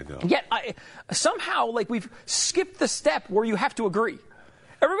 I know. Yet, somehow, we've skipped the step where you have to agree.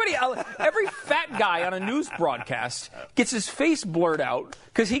 Every fat guy on a news broadcast gets his face blurred out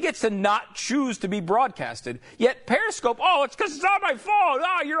because he gets to not choose to be broadcasted. Yet Periscope, it's because it's on my phone.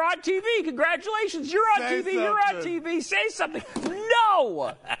 Oh, you're on TV. Congratulations. You're on TV. You're on TV. Say something.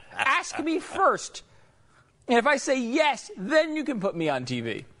 No. Ask me first. And if I say yes, then you can put me on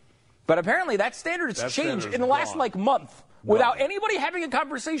TV. But apparently that standard has changed in the last month without anybody having a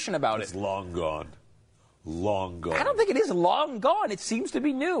conversation about it. It's long gone. Long gone. I don't think it is long gone. It seems to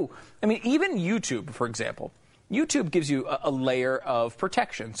be new. I mean, even YouTube, for example. YouTube gives you a layer of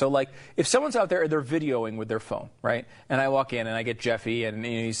protection. So, if someone's out there and they're videoing with their phone, right? And I walk in and I get Jeffy and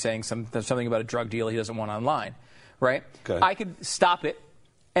he's saying something about a drug deal he doesn't want online, right? Okay. I could stop it.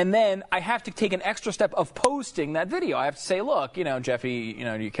 And then I have to take an extra step of posting that video. I have to say, look, Jeffy,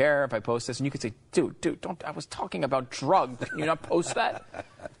 do you care if I post this? And you could say, dude, don't. I was talking about drugs. Can you not post that?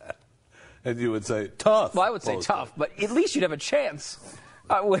 And you would say, tough. Well, I would say tough, but at least you'd have a chance.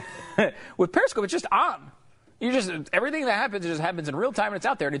 With Periscope, it's just on. Everything that happens just happens in real time, and it's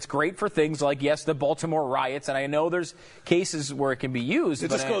out there, and it's great for things like, yes, the Baltimore riots, and I know there's cases where it can be used.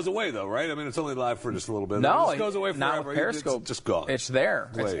 It just goes away, though, right? I mean, it's only live for just a little bit. No, it just goes away forever. Not with Periscope. It's just gone. It's there.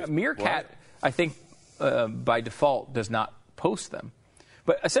 Meerkat, I think, by default, does not post them.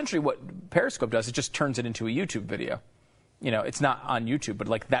 But essentially what Periscope does, it just turns it into a YouTube video. It's not on YouTube,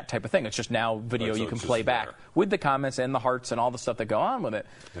 but that type of thing. It's just now video you can play back with the comments and the hearts and all the stuff that go on with it.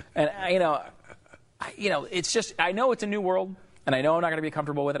 And, it's just, I know it's a new world, and I know I'm not going to be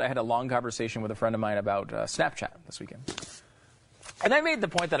comfortable with it. I had a long conversation with a friend of mine about Snapchat this weekend. And I made the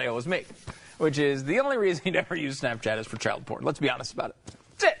point that I always make, which is the only reason you never use Snapchat is for child porn. Let's be honest about it.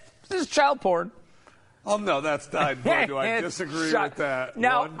 That's it. This is child porn. Oh, no, that's not. Boy, do I disagree with that.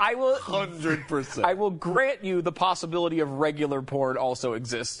 Now, 100%. I will grant you the possibility of regular porn also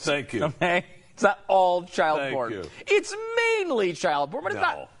exists. Thank you. Okay? It's not all child porn. You. It's mainly child porn, but it's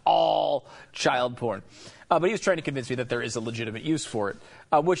not all child porn. But he was trying to convince me that there is a legitimate use for it,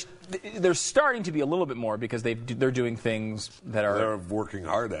 which there's starting to be a little bit more because they're doing things that are... They're working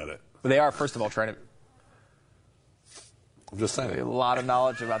hard at it. They are, first of all, trying to... I'm just saying. A lot of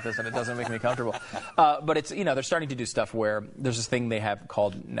knowledge about this, and it doesn't make me comfortable. But it's, they're starting to do stuff where there's this thing they have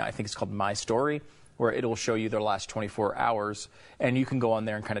called, I think it's called My Story, where it will show you their last 24 hours, and you can go on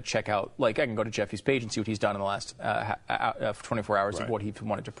there and kind of check out, I can go to Jeffy's page and see what he's done in the last 24 hours of what he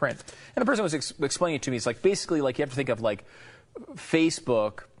wanted to print. And the person was explaining it to me. It's basically you have to think of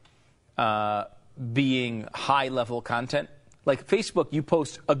Facebook being high-level content. Like Facebook, you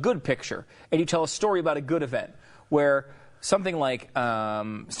post a good picture, and you tell a story about a good event, where something like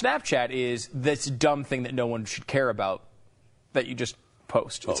Snapchat is this dumb thing that no one should care about that you just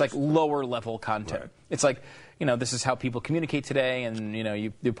post. It's like lower level content. Right. It's like, this is how people communicate today, and,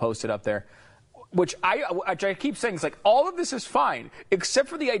 you post it up there. Which I keep saying, it's all of this is fine, except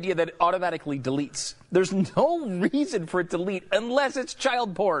for the idea that it automatically deletes. There's no reason for it to delete unless it's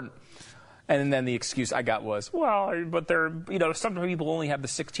child porn. And then the excuse I got was, well, but some people only have the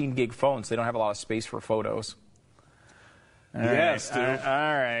 16 gig phones. They don't have a lot of space for photos. Yes, dude. All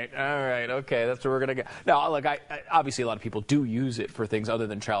right. Okay, that's where we're gonna go. No, look, I obviously a lot of people do use it for things other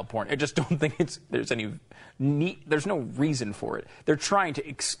than child porn. I just don't think there's any need. There's no reason for it. They're trying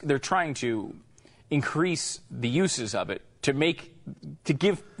to increase the uses of it to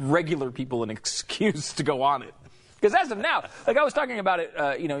give regular people an excuse to go on it. Because as of now, like I was talking about it,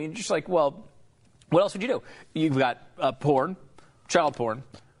 you're just like, well, what else would you do? You've got porn, child porn.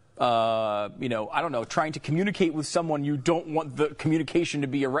 I don't know, trying to communicate with someone you don't want the communication to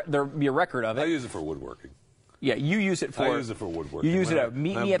be there be a record of it. I use it for woodworking. Yeah, you use it for. I use it for woodworking. You use it at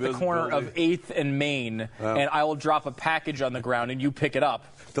meet me at the corner of 8th and Main, and I will drop a package on the ground, and you pick it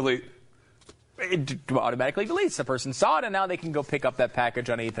up. Delete. It automatically deletes. The person saw it, and now they can go pick up that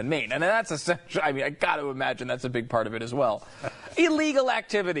package on 8th and Main. And that's essentially, I got to imagine that's a big part of it as well. Illegal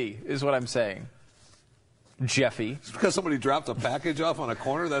activity is what I'm saying. Jeffy. Just because somebody dropped a package off on a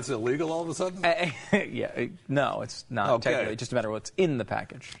corner, that's illegal all of a sudden? No, it's not. Okay. Technically, just a matter of what's in the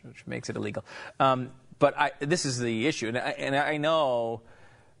package, which makes it illegal. But this is the issue, and I know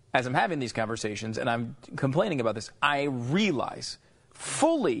as I'm having these conversations and I'm complaining about this, I realize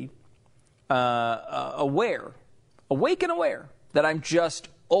fully awake and aware that I'm just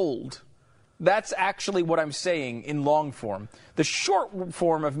old. That's actually what I'm saying in long form. The short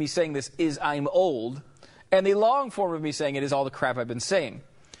form of me saying this is I'm old. And the long form of me saying it is all the crap I've been saying.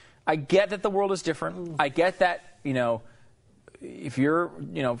 I get that the world is different. I get that, if you're,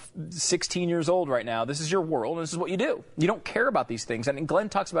 16 years old right now, this is your world, and this is what you do. You don't care about these things. And Glenn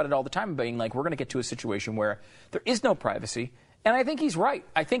talks about it all the time, being like, we're going to get to a situation where there is no privacy. And I think he's right.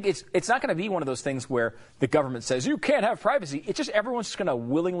 I think it's not going to be one of those things where the government says, you can't have privacy. It's just everyone's just going to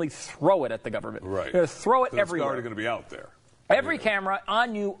willingly throw it at the government. Right. They're going to throw it everywhere. It's already going to be out there. Every camera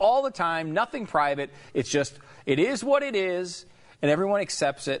on you all the time, nothing private. It's just, it is what it is, and everyone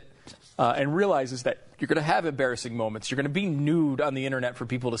accepts it and realizes that you're going to have embarrassing moments. You're going to be nude on the internet for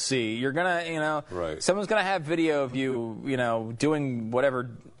people to see. You're going to, right. Someone's going to have video of you, doing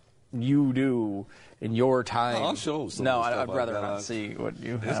whatever you do in your time. I'll show some. No, I'd rather not see what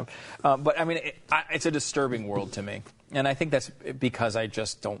you have. But I mean, it's a disturbing world to me, and I think that's because I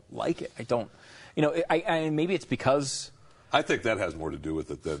just don't like it. I don't, maybe it's because. I think that has more to do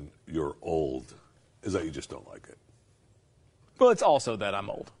with it than you're old, is that you just don't like it. Well, it's also that I'm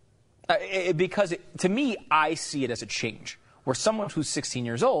old. Because to me, I see it as a change, where someone who's 16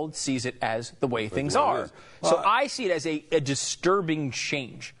 years old sees it as the way things are. So I see it as a disturbing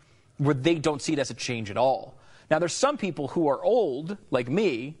change, where they don't see it as a change at all. Now, there's some people who are old, like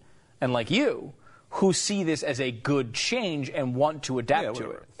me and like you, who see this as a good change and want to adapt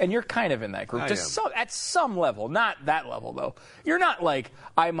to it. And you're kind of in that group. At some level. Not that level, though. You're not like,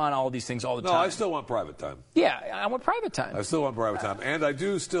 I'm on all these things all the time. No, I still want private time. Yeah, I want private time. I still want private time. And I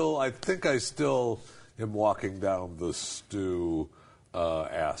think I still am walking down the Stu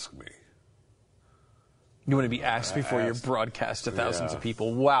Ask Me. You want to be asked before you're broadcast to thousands of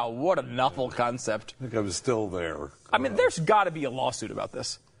people. Wow, what a novel concept. I think I'm still there. I mean, there's got to be a lawsuit about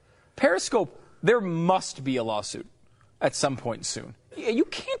this. Periscope, there must be a lawsuit at some point soon. You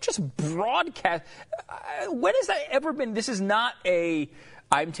can't just broadcast. When has that ever been? This is not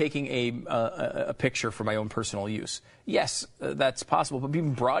I'm taking a picture for my own personal use. Yes, that's possible, but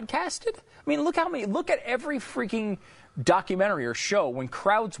being broadcasted? I mean, look at every freaking documentary or show when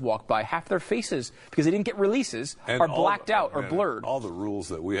crowds walk by, half their faces, because they didn't get releases, are blacked out or blurred. All the rules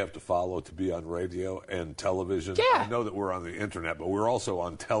that we have to follow to be on radio and television. Yeah. I know that we're on the internet, but we're also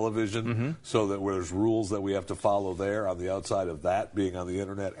on television, so that there's rules that we have to follow there on the outside of that, being on the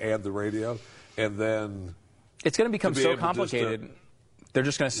internet and the radio. And then it's going to become so complicated. They're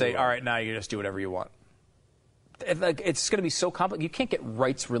just going to say, all right, now you can just do whatever you want. It's going to be so complicated. You can't get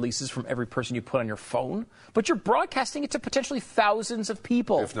rights releases from every person you put on your phone, but you're broadcasting it to potentially thousands of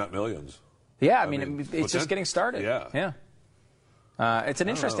people. If not millions. Yeah, I mean it's just getting started. Yeah. It's an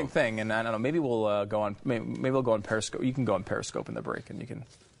interesting thing, and I don't know. Maybe we'll go on. Maybe we'll go on Periscope. You can go on Periscope in the break, and you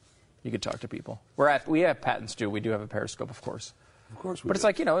can talk to people. We have patents too. We do have a Periscope, of course. Of course we But do.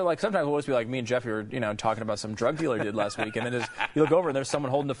 it's like, sometimes we'll always be like, me and Jeffy are, talking about some drug dealer did last week, and then you look over and there's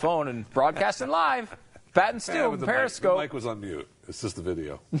someone holding the phone and broadcasting live. Pat and Stu, Periscope. The mic was on mute. It's just the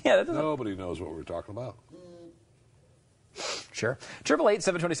video. Yeah, nobody knows what we're talking about. Sure.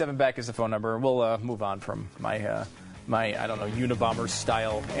 888-727 back is the phone number. We'll move on from my I don't know, Unabomber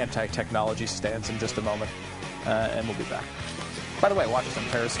style anti-technology stance in just a moment, and we'll be back. By the way, watch us on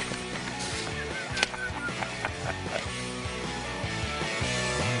Periscope.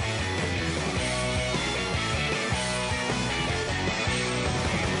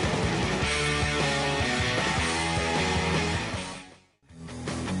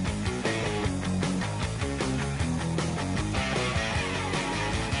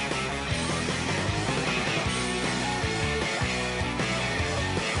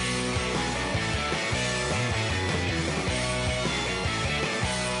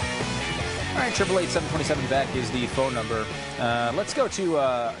 right, 888-727-BECK is the phone number. Let's go to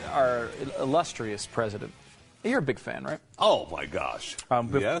our illustrious president. You're a big fan, right? Oh, my gosh.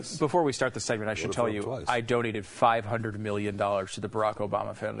 Yes. Before we start the segment, I should tell you, I donated $500 million to the Barack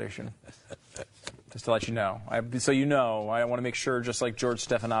Obama Foundation. Just to let you know. So you know, I want to make sure, just like George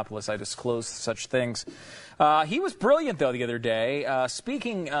Stephanopoulos, I disclose such things. He was brilliant, though, the other day,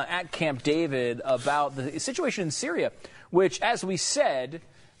 speaking at Camp David about the situation in Syria, which, as we said,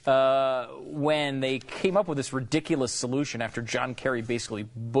 when they came up with this ridiculous solution after John Kerry basically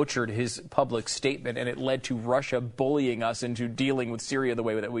butchered his public statement and it led to Russia bullying us into dealing with Syria the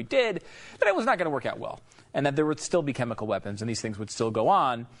way that we did, that it was not going to work out well and that there would still be chemical weapons and these things would still go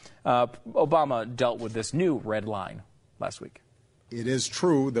on. Obama dealt with this new red line last week. It is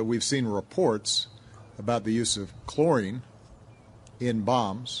true that we've seen reports about the use of chlorine in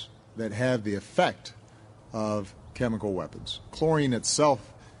bombs that have the effect of chemical weapons. Chlorine itself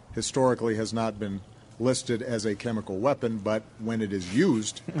historically has not been listed as a chemical weapon, but when it is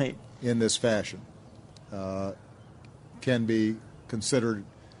used in this fashion, can be considered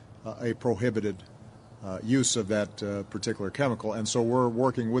a prohibited use of that particular chemical. And so we're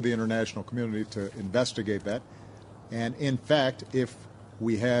working with the international community to investigate that. And in fact, if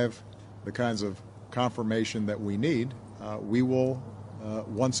we have the kinds of confirmation that we need, we will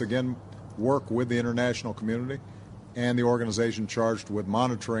once again work with the international community and the organization charged with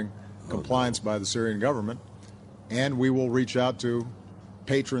monitoring compliance by the Syrian government, and we will reach out to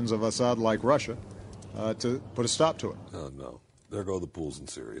patrons of Assad like Russia to put a stop to it. Oh, no. There go the pools in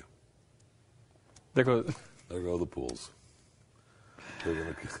Syria. There go the pools.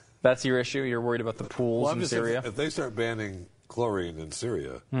 That's your issue? You're worried about the pools in Syria? If they start banning chlorine in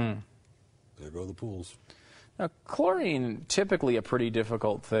Syria, there go the pools. Now, chlorine, typically a pretty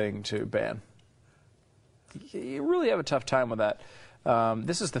difficult thing to ban. You really have a tough time with that.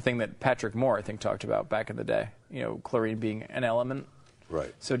 This is the thing that Patrick Moore, I think, talked about back in the day. You know, chlorine being an element.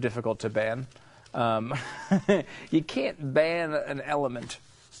 Right. So difficult to ban. You can't ban an element.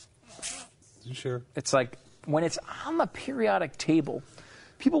 You sure? It's like when it's on the periodic table,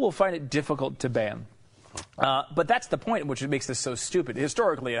 people will find it difficult to ban. But that's the point, which makes this so stupid.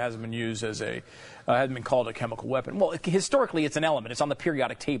 Historically, it hasn't been used as hasn't been called a chemical weapon. Well, historically, it's an element. It's on the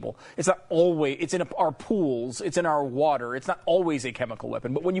periodic table. It's not always. It's in our pools. It's in our water. It's not always a chemical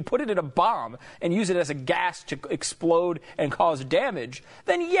weapon. But when you put it in a bomb and use it as a gas to explode and cause damage,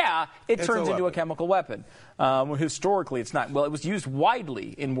 then yeah, it turns into a chemical weapon. Historically, it's not. Well, it was used widely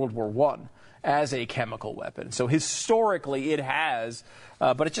in World War I as a chemical weapon. So historically, it has.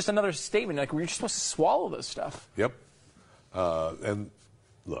 But it's just another statement. Like, we're just supposed to swallow this stuff. Yep. And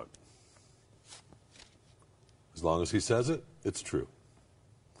look, as long as he says it, it's true.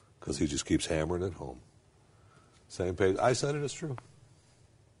 Because he just keeps hammering it home. Same page. I said it, it's true.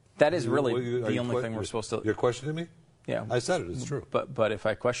 That is really the only thing we're supposed to... You're questioning me? Yeah. I said it, it's true. But if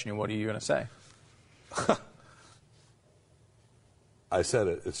I question you, what are you going to say? I said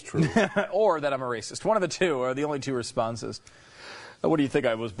it, it's true. Or that I'm a racist. One of the two are the only two responses. What do you think?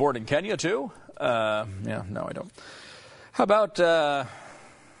 I was born in Kenya too? Yeah, no, I don't. How about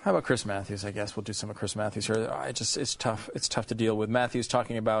Chris Matthews? I guess we'll do some of Chris Matthews here. It's tough. It's tough to deal with. Matthews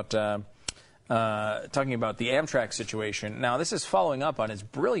talking about the Amtrak situation. Now, this is following up on his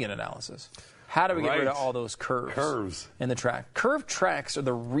brilliant analysis. How do we get rid of all those curves in the track? Curved tracks are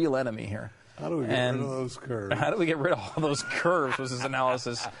the real enemy here. How do we get rid of those curves? How do we get rid of all those curves was his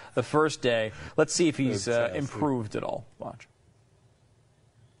analysis the first day. Let's see if he's improved at all. Watch.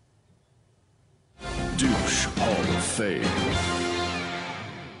 Douche Hall of Fame.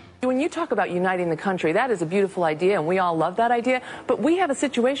 When you talk about uniting the country, that is a beautiful idea, and we all love that idea. But we have a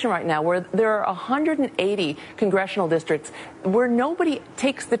situation right now where there are 180 congressional districts where nobody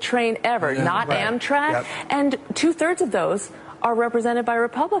takes the train ever, not Amtrak, and 2/3 of those are represented by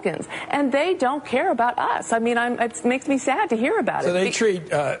Republicans, and they don't care about us. I mean, it makes me sad to hear about it. So they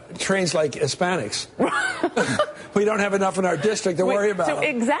treat trains like Hispanics. We don't have enough in our district to worry about. So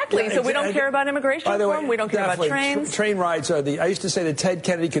exactly. Yeah, so we don't care about immigration reform. We don't care about trains. Train rides are I used to say that Ted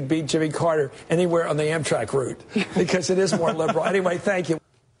Kennedy could beat Jimmy Carter anywhere on the Amtrak route because it is more liberal. Anyway, thank you.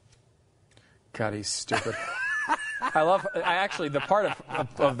 God, he's stupid. I actually, the part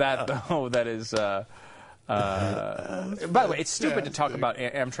of that, though, that is... by the way, it's stupid to talk about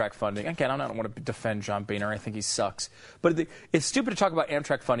Amtrak funding. Again, I don't want to defend John Boehner. I think he sucks. But it's stupid to talk about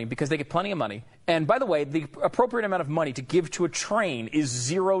Amtrak funding because they get plenty of money. And by the way, the appropriate amount of money to give to a train is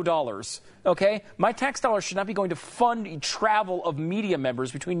 $0. Okay? My tax dollars should not be going to fund travel of media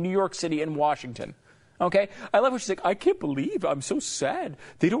members between New York City and Washington. Okay? I love what she's like, I can't believe, I'm so sad.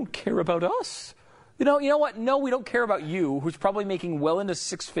 They don't care about us. You know what? No, we don't care about you, who's probably making well into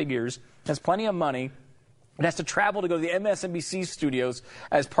six figures, has plenty of money, and has to travel to go to the MSNBC studios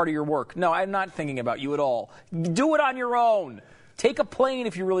as part of your work. No, I'm not thinking about you at all. Do it on your own. Take a plane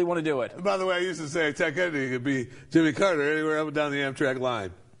if you really want to do it. And by the way, I used to say Ted Kennedy could be Jimmy Carter anywhere up and down the Amtrak line.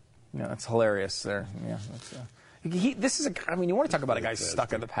 Yeah, that's hilarious there. Yeah, I mean, you want to talk about a guy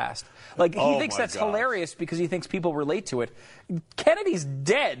stuck in the past. Like, he thinks that's hilarious because he thinks people relate to it. Kennedy's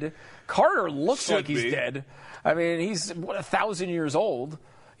dead. Carter looks like he's dead. I mean, he's 1,000 years old.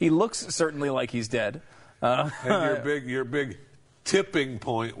 He looks certainly like he's dead. And your big tipping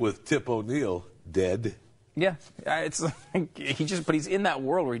point with Tip O'Neill, dead. Yeah, it's like but he's in that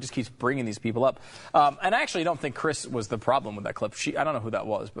world where he just keeps bringing these people up. And I actually don't think Chris was the problem with that clip. I don't know who that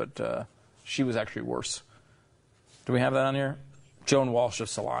was, but she was actually worse. Do we have that on here? Joan Walsh of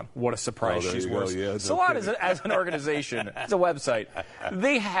Salon. What a surprise, she's worse. Yeah, Salon is as an organization, it's a website.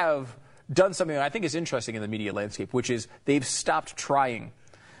 They have done something that I think is interesting in the media landscape, which is they've stopped trying.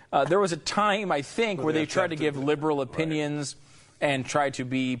 There was a time, I think, where they tried to give liberal opinions and try to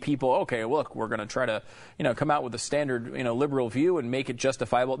be people, okay, look, we're going to try to, come out with a standard, liberal view and make it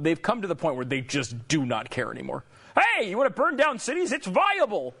justifiable. They've come to the point where they just do not care anymore. Hey, you want to burn down cities? It's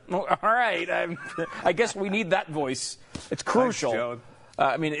viable. All right. I guess we need that voice. It's crucial.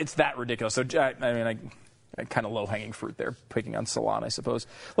 I mean, it's that ridiculous. So, I kind of low-hanging fruit there, picking on Salon, I suppose.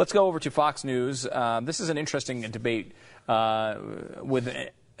 Let's go over to Fox News. This is an interesting debate with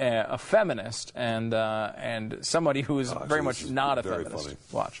a feminist and somebody who is very much not a feminist. Funny.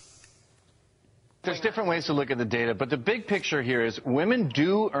 Watch. There's different ways to look at the data, but the big picture here is women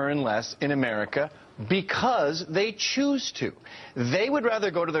do earn less in America because they choose to. They would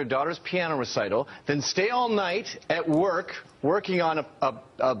rather go to their daughter's piano recital than stay all night at work working on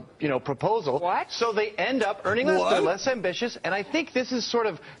a proposal. What? So they end up earning less. They're less ambitious, and I think this is sort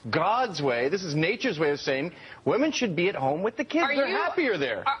of God's way. This is nature's way of saying women should be at home with the kids. They're happier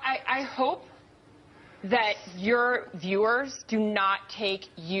there. I hope that your viewers do not take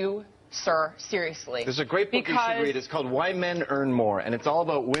you, sir, seriously. There's a great book you should read. It's called Why Men Earn More, and it's all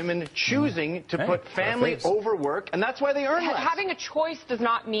about women choosing to put family over work, and that's why they earn less. Having a choice does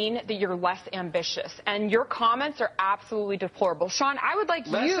not mean that you're less ambitious, and your comments are absolutely deplorable. Sean, I would like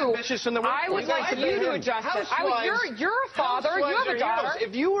less ambitious in the workplace. I would like you to adjust it. You're a father. You have a daughter.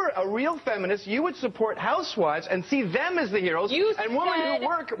 If you were a real feminist, you would support housewives and see them as the heroes and women who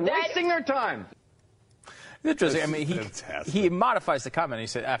work wasting their time. Interesting. I mean, he modifies the comment. He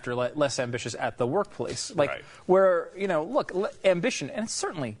said after less ambitious at the workplace, where look, ambition, and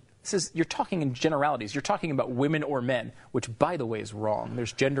certainly you're talking in generalities. You're talking about women or men, which by the way is wrong.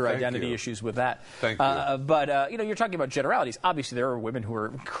 There's gender identity issues with that. Thank you. But you're talking about generalities. Obviously, there are women who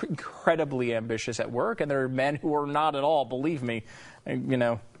are incredibly ambitious at work, and there are men who are not at all. Believe me, I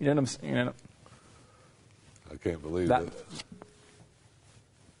can't believe that.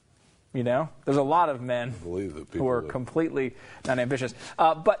 There's a lot of men who are completely not ambitious.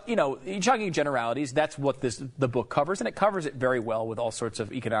 But, you're talking generalities. That's what the book covers, and it covers it very well with all sorts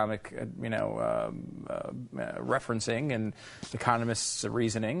of economic, referencing and economists'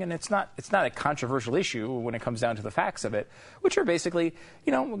 reasoning. And it's not a controversial issue when it comes down to the facts of it, which are basically,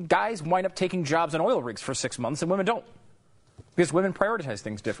 guys wind up taking jobs on oil rigs for 6 months and women don't. Because women prioritize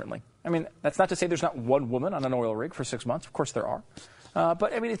things differently. I mean, that's not to say there's not one woman on an oil rig for 6 months. Of course there are.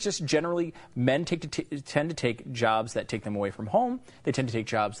 But, I mean, it's just generally men tend to take jobs that take them away from home. They tend to take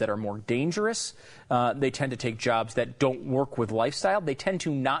jobs that are more dangerous. They tend to take jobs that don't work with lifestyle. They tend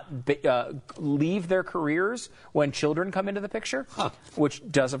to not leave their careers when children come into the picture, which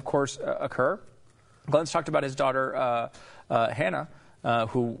does, of course, occur. Glenn's talked about his daughter, Hannah,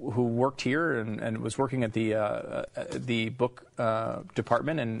 who worked here and was working at the book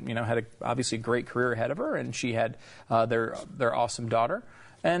department and had obviously a great career ahead of her, and she had their awesome daughter,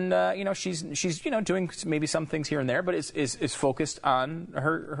 and she's doing maybe some things here and there, but is focused on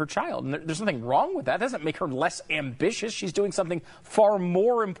her child, and there's nothing wrong with that. It doesn't make her less ambitious. She's doing something far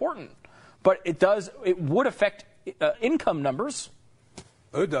more important, but it would affect income numbers.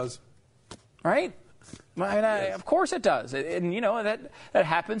 It does, right? I mean, of course it does, and that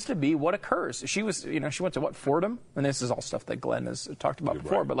happens to be what occurs. She was, she went to Fordham, and this is all stuff that Glenn has talked about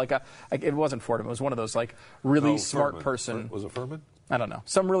before. But it wasn't Fordham; it was one of those really smart person. Was it Furman? I don't know.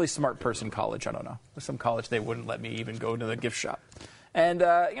 Some really smart person college. I don't know. Some college they wouldn't let me even go to the gift shop, and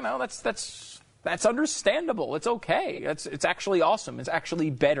that's understandable. It's okay. It's actually awesome. It's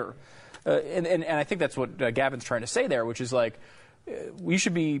actually better, and I think that's what Gavin's trying to say there, which is we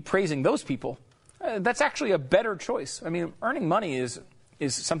should be praising those people. That's actually a better choice. I mean, earning money is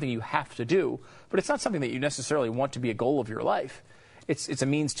something you have to do, but it's not something that you necessarily want to be a goal of your life. It's a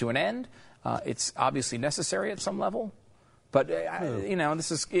means to an end. It's obviously necessary at some level. But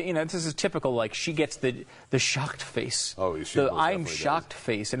this is typical. Like, she gets the shocked face, the I'm shocked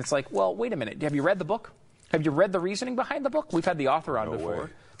face, and it's like, well, wait a minute. Have you read the book? Have you read the reasoning behind the book? We've had the author on before.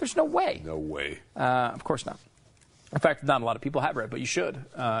 There's no way. No way. Of course not. In fact, not a lot of people have read, but you should,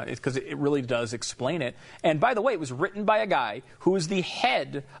 because it really does explain it. And by the way, it was written by a guy who is the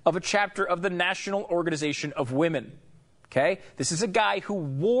head of a chapter of the National Organization of Women. Okay? This is a guy who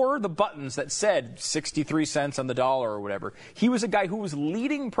wore the buttons that said 63 cents on the dollar or whatever. He was a guy who was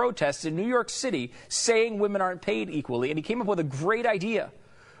leading protests in New York City saying women aren't paid equally. And he came up with a great idea,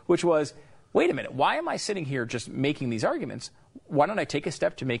 which was, wait a minute, why am I sitting here just making these arguments? Why don't I take a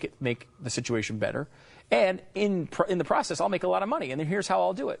step to make the situation better? And in the process, I'll make a lot of money. And then here's how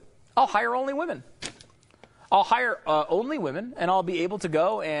I'll do it. I'll hire only women. I'll hire only women, and I'll be able to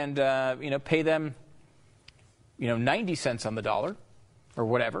go and pay them 90 cents on the dollar or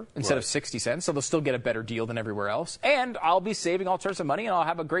whatever instead of 60 cents. So they'll still get a better deal than everywhere else. And I'll be saving all sorts of money, and I'll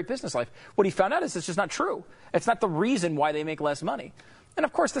have a great business life. What he found out is it's just not true. It's not the reason why they make less money. And,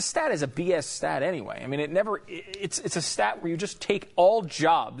 of course, the stat is a BS stat anyway. I mean, it's a stat where you just take all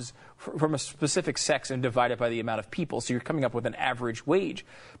jobs from a specific sex and divide it by the amount of people, so you're coming up with an average wage.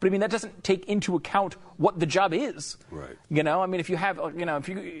 But, I mean, that doesn't take into account what the job is. Right. I mean, if you have,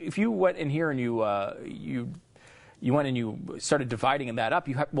 if you went in here and you went and you started dividing that up,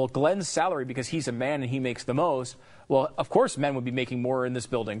 Glenn's salary, because he's a man and he makes the most, well, of course men would be making more in this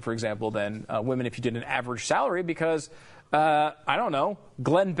building, for example, than women if you did an average salary, because, I don't know,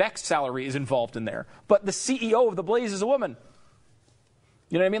 Glenn Beck's salary is involved in there. But the CEO of the Blaze is a woman.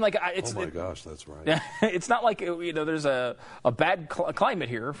 You know what I mean? Oh my gosh, that's right. It's not like, there's a bad climate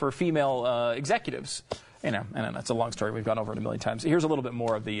here for female executives. And that's a long story. We've gone over it a million times. Here's a little bit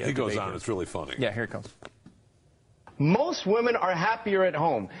more of the He goes on. Here. It's really funny. Yeah, here it comes. Most women are happier at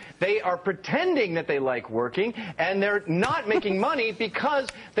home. They are pretending that they like working, and they're not making money because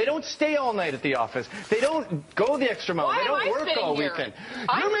they don't stay all night at the office. They don't go the extra mile. They don't work all weekend.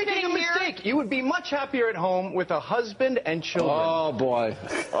 You're making a mistake. You would be much happier at home with a husband and children. Oh, boy.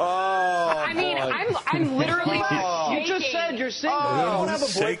 I mean, I'm literally You just said you're single. You don't have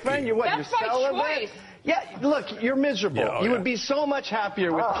a boyfriend. You're That's my celibate. choice. Yeah, look, you're miserable. You would be so much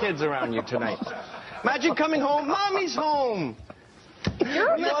happier with kids around you tonight. Imagine coming home, mommy's home. You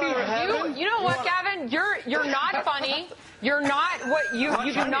know what, Gavin? You're not funny. You're not what you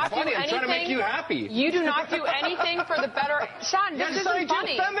do not do anything. I'm trying to make you happy. You do not do anything for the better. Sean, this isn't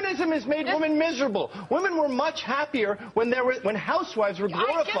funny. Feminism has made women miserable. Women were much happier when housewives were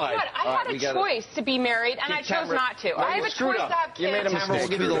glorified. Guess what? I had a choice to be married, and I chose not to. I have a choice to have kids. You made a mistake. We'll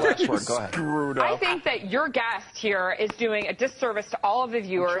give you the last word. Go ahead. Screwed up. I think that your guest here is doing a disservice to all of the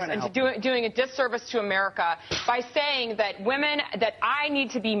viewers and doing a disservice to America by saying that that I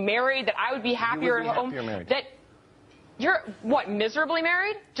need to be married, that I would be happier at home. That you're, miserably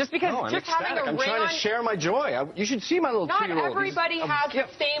married? Just because just having a ring on... I'm trying to share my joy. You should see my little 2-year-old. Not everybody has the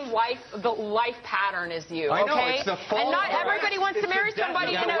same life pattern as you, I know, okay? it's the fall and not everybody wants to marry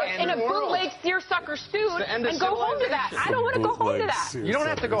somebody in a bootleg seersucker suit and go home to that. I don't want to go home to that. You don't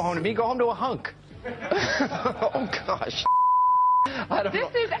have to go home to me. Go home to a hunk. Oh, gosh.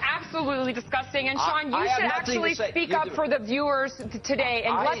 This is absolutely disgusting, and Sean, you should actually speak up for the viewers today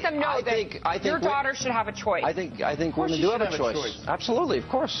and let them know that your daughter should have a choice. I think women do have a choice. Absolutely, of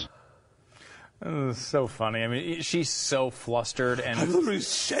course. So funny. I mean, she's so flustered and I'm literally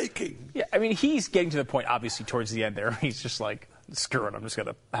shaking. Yeah, I mean, he's getting to the point, obviously, towards the end there. He's just like, screw it, I'm just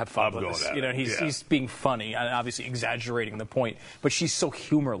gonna have fun with this. He's being funny and obviously exaggerating the point, but she's so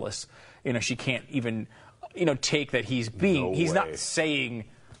humorless. She can't even. Take that he's not saying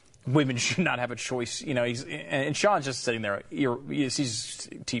women should not have a choice. And Sean's just sitting there. He's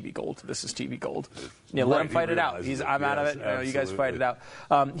TV gold. This is TV gold. Let him fight it out. I'm out of it. Absolutely. You guys fight it out.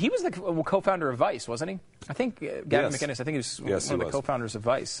 He was the co-founder of Vice, wasn't he? I think Gavin McInnes. I think he was one of the co-founders of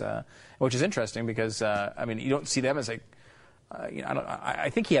Vice, which is interesting because you don't see them as a. I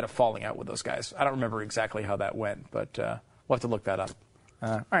think he had a falling out with those guys. I don't remember exactly how that went, but we'll have to look that up.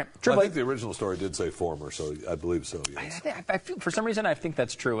 All right. I think the original story did say former, so I believe so, yes. I feel, for some reason, I think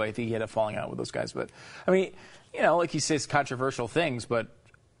that's true. I think he had a falling out with those guys. But, I mean, like he says controversial things, but,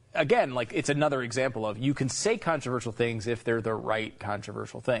 again, it's another example of you can say controversial things if they're the right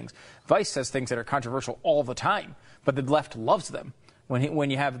controversial things. Vice says things that are controversial all the time, but the left loves them. When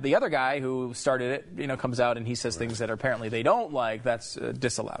you have the other guy who started it, comes out and he says things that apparently they don't like, that's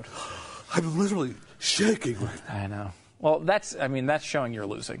disallowed. I'm literally shaking right now. I know. Well, that's showing you're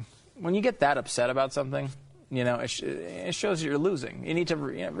losing. When you get that upset about something, it shows you're losing. You need to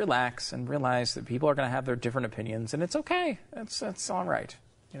relax and realize that people are going to have their different opinions, and it's okay. That's all right.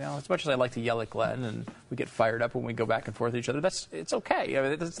 You know, as much as I like to yell at Glenn and we get fired up when we go back and forth with each other, it's okay. I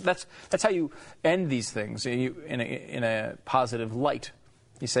mean, that's how you end these things in a positive light.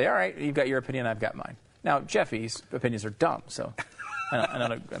 You say, all right, you've got your opinion, I've got mine. Now, Jeffy's opinions are dumb, so I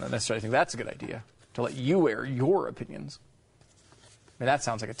don't necessarily think that's a good idea, to let you air your opinions. I mean, that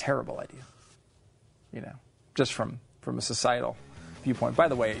sounds like a terrible idea, you know, just from a societal viewpoint. By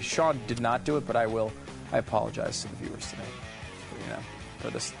the way, Sean did not do it, but I apologize to the viewers today, you know,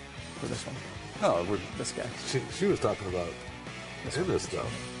 for this one. No, this guy. She was talking about this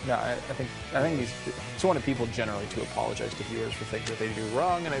stuff. No, I think it's one of people generally to apologize to viewers for things that they do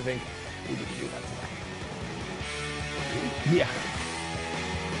wrong, and I think we need to do that today. Yeah.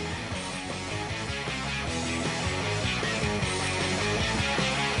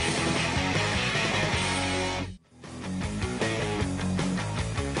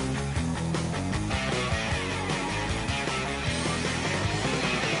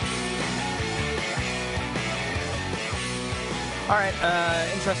 All right,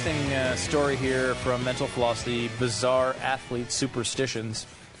 interesting story here from Mental Floss, the bizarre athlete superstitions.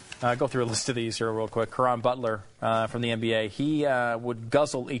 Go through a list of these here real quick. Caron Butler from the NBA, he would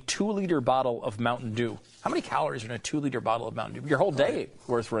guzzle a 2-liter bottle of Mountain Dew. How many calories are in a 2-liter bottle of Mountain Dew? Your whole day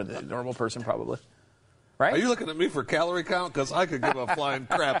worth for a normal person, probably. Right? Are you looking at me for calorie count? Because I could give a flying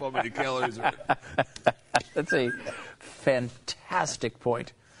crap how many calories are in. That's a fantastic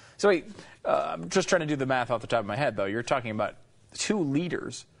point. So wait, I'm just trying to do the math off the top of my head, though. You're talking about 2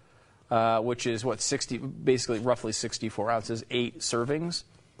 liters, which is what, 60, basically roughly 64 ounces, 8 servings.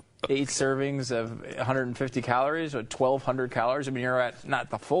 8 servings of 150 calories, or 1,200 calories. I mean, you're at not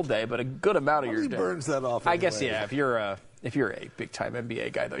the full day, but a good amount of your day. He burns that off. I guess, yeah. If you're a big-time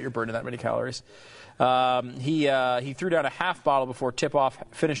NBA guy, though, you're burning that many calories. He threw down a half bottle before tip-off,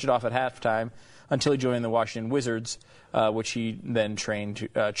 finished it off at halftime until he joined the Washington Wizards, which he then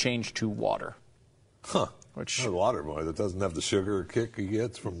changed to water. Huh. Which water, boy, that doesn't have the sugar kick he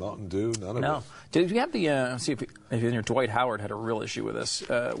gets from Mountain Dew. None of it. Did you have the see if in your Dwight Howard had a real issue with this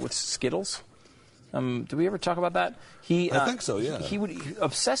with Skittles? Did we ever talk about that? I think so. Yeah. He would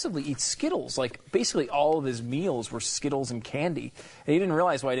obsessively eat Skittles. Like basically all of his meals were Skittles and candy, and he didn't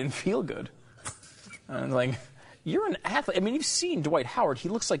realize why he didn't feel good. And like, you're an athlete. I mean, you've seen Dwight Howard. He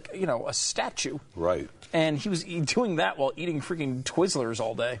looks like a statue. Right. And he was doing that while eating freaking Twizzlers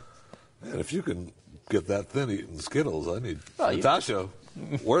all day. Man, if you can get that thin eating Skittles, I need Natasha.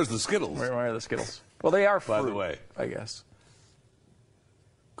 Where's the Skittles? Where are the Skittles? Well, they are fruit, by the way, I guess.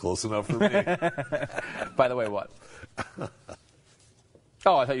 Close enough for me. By the way, what?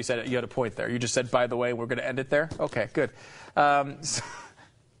 Oh, I thought you said you had a point there. You just said, by the way, we're going to end it there? Okay, good. Was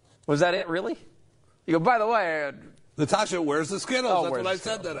that it, really? You go, by the way... Natasha, where's the Skittles? Oh, that's what I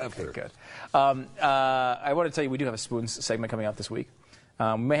said that after. Okay, good. I want to tell you, we do have a spoons segment coming out this week.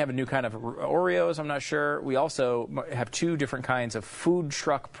 We may have a new kind of Oreos, I'm not sure. We also have 2 different kinds of food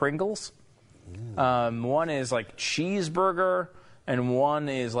truck Pringles. One is like cheeseburger, and one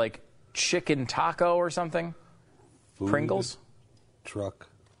is like chicken taco or something. Food Pringles? Truck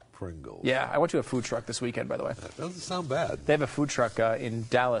Pringles. Yeah, I went to a food truck this weekend, by the way. That doesn't sound bad. They have a food truck in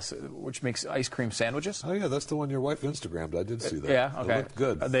Dallas, which makes ice cream sandwiches. Oh, yeah, that's the one your wife Instagrammed. I did see that. Yeah, okay. It looked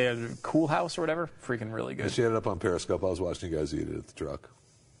good. They had a Cool House or whatever. Freaking really good. And she had it up on Periscope. I was watching you guys eat it at the truck.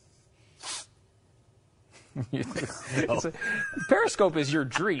 Periscope is your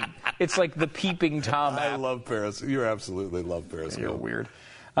dream. It's like the peeping Tom app. I love Periscope. You absolutely love Periscope. You're weird.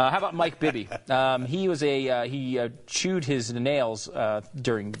 How about Mike Bibby? He chewed his nails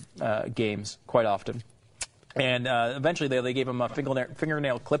during games quite often, and eventually they gave him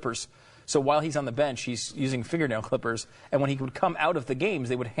fingernail clippers. So while he's on the bench, he's using fingernail clippers, and when he would come out of the games,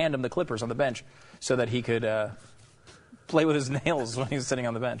 they would hand him the clippers on the bench so that he could play with his nails when he was sitting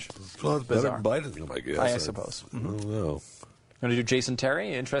on the bench. Well, it's better than biting them, I guess. I suppose. I don't know. You want to do Jason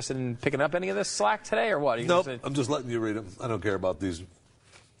Terry? Interested in picking up any of this slack today, or what? Nope, I'm just letting you read them. I don't care about these.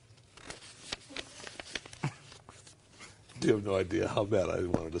 You have no idea how bad I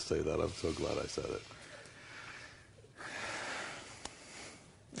wanted to say that. I'm so glad I said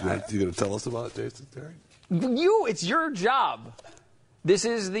it. You going to tell us about Jason Terry? It's your job. This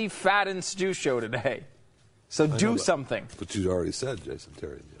is the Fat and Stew show today. So do something. But you already said Jason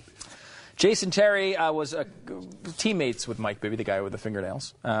Terry. Jason Terry was teammates with Mike Bibby, the guy with the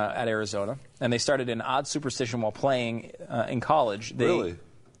fingernails, at Arizona. And they started an odd superstition while playing in college. Really?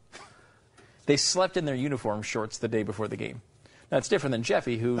 They slept in their uniform shorts the day before the game. That's different than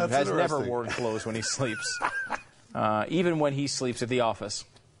Jeffy, who has never worn clothes when he sleeps, even when he sleeps at the office.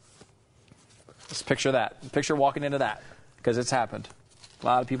 Just picture that. Picture walking into that, because it's happened. A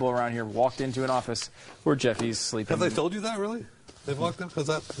lot of people around here walked into an office where Jeffy's sleeping. Have they told you that, really? They've walked in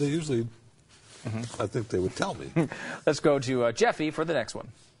because they usually, I think they would tell me. Let's go to Jeffy for the next one.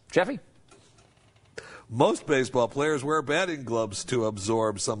 Jeffy? Most baseball players wear batting gloves to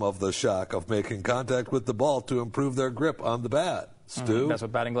absorb some of the shock of making contact with the ball to improve their grip on the bat. Stu? That's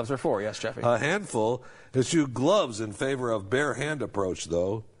what batting gloves are for, yes, Jeffy. A handful eschew gloves in favor of bare hand approach,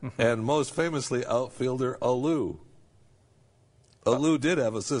 though, and most famously outfielder Alou. Alou did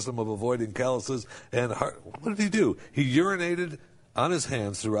have a system of avoiding calluses and heart. What did he do? He urinated on his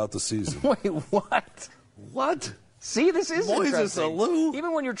hands throughout the season. Wait, what? What? See, this is Moises interesting. Alou?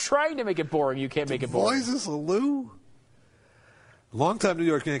 Even when you're trying to make it boring, you can't make it boring. Moises Alou? Longtime New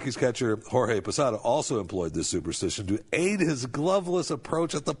York Yankees catcher Jorge Posada also employed this superstition to aid his gloveless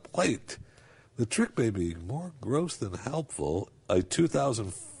approach at the plate. The trick may be more gross than helpful. A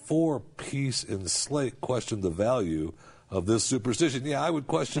 2004 piece in Slate questioned the value of this superstition. Yeah, I would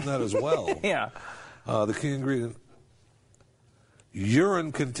question that as well. Yeah. The key ingredient.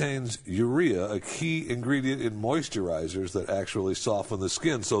 Urine contains urea, a key ingredient in moisturizers that actually soften the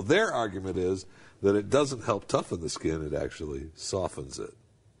skin. So their argument is that it doesn't help toughen the skin, it actually softens it.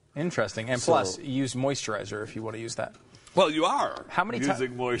 Interesting. And plus, use moisturizer if you want to use that. Well, you are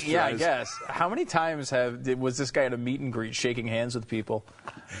using moisturizer. Yeah, I guess. How many times was this guy at a meet and greet shaking hands with people?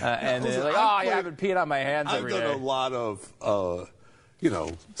 And they're like, I've been peeing on my hands every day. I've done a lot of,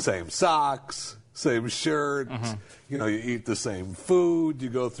 same socks, same shirts. You eat the same food. You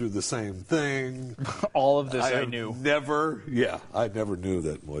go through the same thing. All of this I knew. I never knew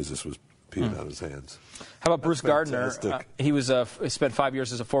that Moises was peeing on his hands. How about Bruce Gardner? He was spent 5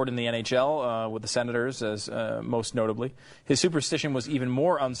 years as a forward in the NHL with the Senators, as most notably. His superstition was even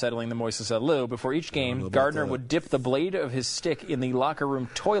more unsettling than Moises Alou. Before each game, Gardner would dip the blade of his stick in the locker room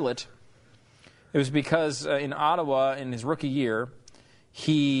toilet. It was because in Ottawa, in his rookie year,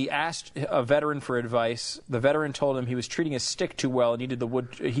 he asked a veteran for advice. The veteran told him he was treating his stick too well and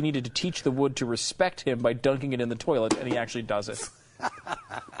he needed to teach the wood to respect him by dunking it in the toilet, and he actually does it.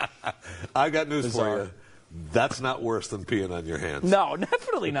 I got news for you. That's not worse than peeing on your hands. No,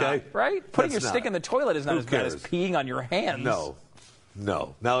 definitely not, right? Putting your stick in the toilet is not as bad as peeing on your hands.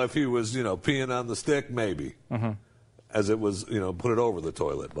 No. Now, if he was, peeing on the stick, maybe. As it was, put it over the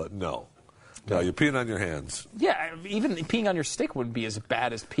toilet, but no. No, you're peeing on your hands. Yeah, even peeing on your stick wouldn't be as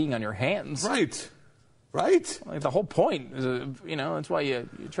bad as peeing on your hands. Right. Like the whole point is, that's why you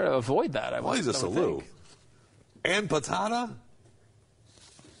try to avoid that. Why is this Alou? And Posada?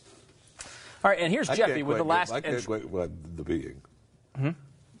 All right, and here's Jeffy with the last entry. I can't wait with the being.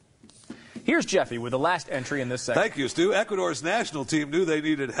 Here's Jeffy with the last entry in this segment. Thank you, Stu. Ecuador's national team knew they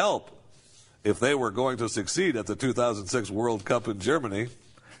needed help if they were going to succeed at the 2006 World Cup in Germany.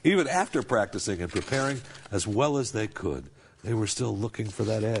 Even after practicing and preparing as well as they could, they were still looking for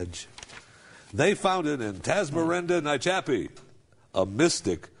that edge. They found it in Tasmirenda Naichapi, a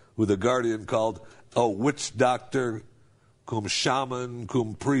mystic who the Guardian called a witch doctor, cum shaman,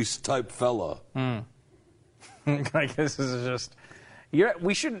 cum priest type fella. I guess this is just...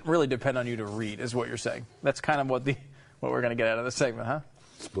 we shouldn't really depend on you to read, is what you're saying. That's kind of what we're going to get out of this segment, huh?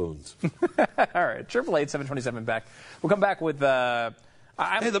 Spoons. All right, 888-727 back. We'll come back with...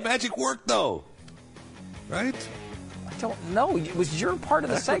 hey, the magic worked, though. Right? I don't know. It was your part of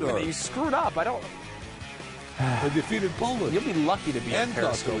the segment that you screwed up. I don't... They defeated Poland. You'll be lucky to be in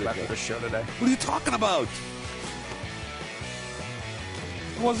Periscope after the show today. What are you talking about?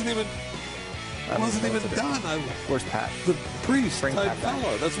 It wasn't even done. Where's Pat? The priest type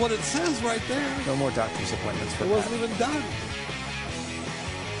fella. That's what it says right there. No more doctor's appointments for It wasn't even done.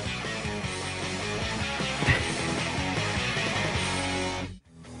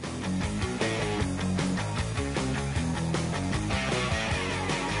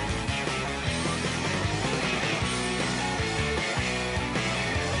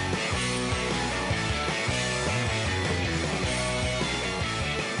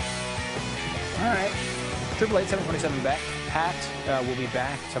 All right. 888-727 back. Pat will be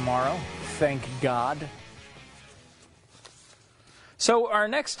back tomorrow. Thank God. So our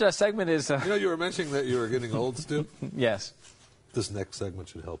next segment is... you were mentioning that you were getting old, Stu? Yes. This next segment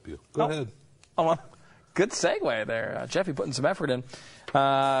should help you. Go ahead. Oh, well, good segue there. Jeffy putting some effort in.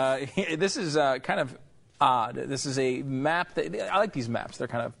 This is kind of odd. This is a map that... I like these maps.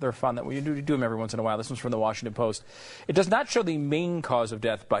 They're fun. That we do them every once in a while. This one's from the Washington Post. It does not show the main cause of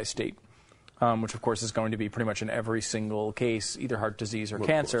death by state. Which, of course, is going to be pretty much in every single case, either heart disease or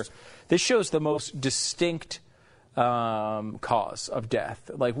cancer. This shows the most distinct cause of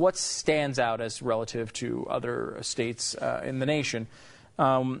death, like what stands out as relative to other states in the nation.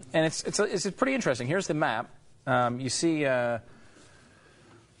 And it's pretty interesting. Here's the map. You see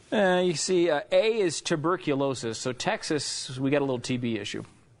You see, A is tuberculosis. So Texas, we got a little TB issue.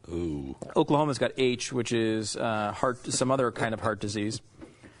 Ooh. Oklahoma's got H, which is some other kind of heart disease.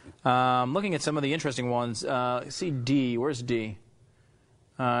 Looking at some of the interesting ones, see D. Where's D?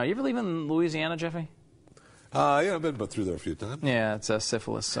 You ever live in Louisiana, Jeffy? Yeah, I've been through there a few times. Yeah, it's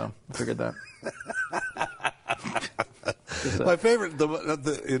syphilis, so I figured that. My favorite,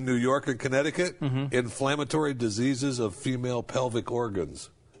 in New York and Connecticut, inflammatory diseases of female pelvic organs.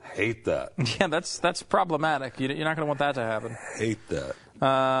 Hate that. Yeah, that's problematic. You're not going to want that to happen. Hate that.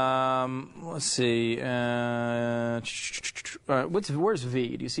 Let's see. Where's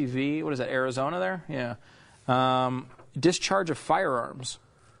V? Do you see V? What is that, Arizona there? Yeah. Discharge of firearms.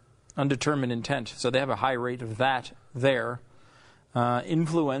 Undetermined intent. So they have a high rate of that there.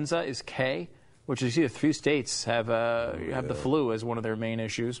 Influenza is K, which you see a few states have the flu as one of their main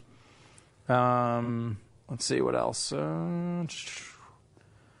issues. Let's see what else.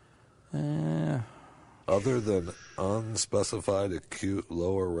 Other than unspecified acute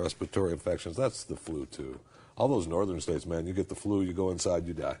lower respiratory infections, that's the flu too. All those northern states, man, you get the flu, you go inside,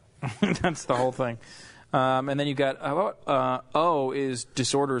 you die. That's the whole thing. And then you got O is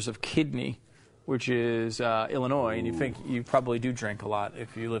disorders of kidney, which is Illinois, and you think you probably do drink a lot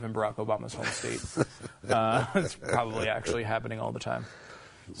if you live in Barack Obama's home state. It's probably actually happening all the time.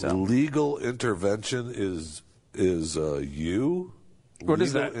 So. Legal intervention is you. What legal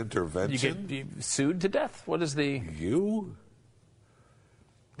is that? Intervention. You get sued to death. What is the you?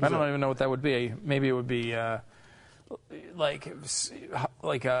 I don't even know what that would be. Maybe it would be like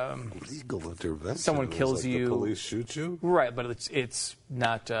legal intervention. Someone kills you. The police shoot you. Right, but it's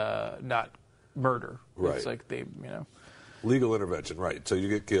not murder. Right. It's like they, Legal intervention, right? So you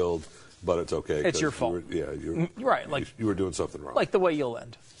get killed, but it's okay. It's your fault. You're right. Like you were doing something wrong. Like the way you'll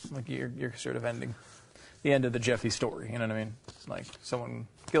end. Like you're sort of ending the end of the Jeffy story. You know what I mean? Like someone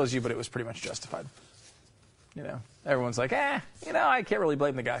kills you, but it was pretty much justified. Everyone's like, I can't really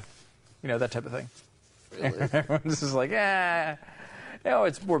blame the guy. That type of thing. Really? Everyone's just like,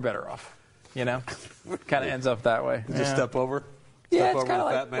 we're better off. Kind of ends up that way. Just step over. Yeah, step it's kind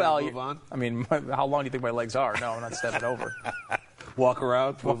of like, move on. I mean, how long do you think my legs are? No, I'm not stepping over. Walk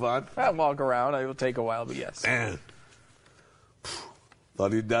around, move on. I'll walk around. It will take a while, but yes. Man.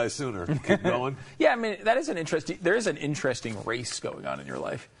 Thought he'd die sooner. Keep going. Yeah, I mean, there is an interesting race going on in your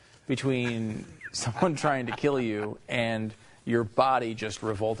life between someone trying to kill you and your body just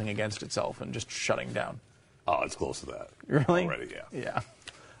revolting against itself and just shutting down. Oh, it's close to that. Really? Already, yeah. Yeah.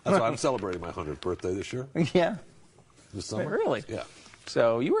 That's why I'm celebrating my 100th birthday this year. Yeah. This summer. Wait, really? Yeah.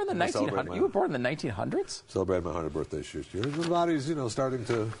 So you were in the 1900s? You were born in the 1900s? Celebrating my 100th birthday this year. The body's, starting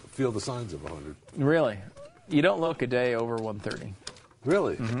to feel the signs of 100. Really? You don't look a day over 130.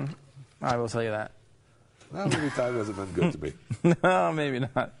 Really? Mm-hmm. I will tell you that. Well, maybe time hasn't been good to me. No, maybe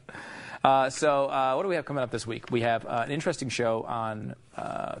not. So what do we have coming up this week? We have an interesting show on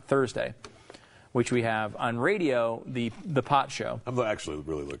Thursday, which we have on radio, the Pot Show. I'm actually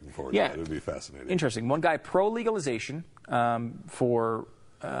really looking forward to that. It would be fascinating. Interesting. One guy pro-legalization for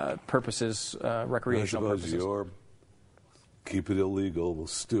purposes, recreational purposes. You're keep it illegal,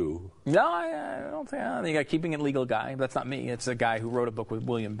 Stu. No, I don't think. You got keeping it legal guy. That's not me. It's a guy who wrote a book with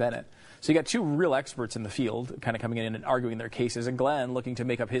William Bennett. So you got two real experts in the field kind of coming in and arguing their cases, and Glenn looking to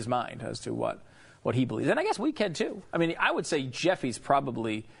make up his mind as to what he believes. And I guess we can too. I mean, I would say Jeffy's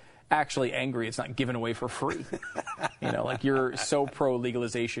probably actually angry it's not given away for free. Like you're so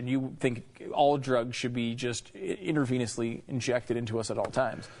pro-legalization, you think all drugs should be just intravenously injected into us at all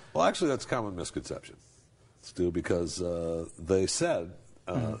times. Well, actually, that's a common misconception, Stu, because they said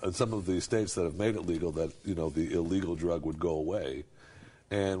in some of the states that have made it legal that, the illegal drug would go away.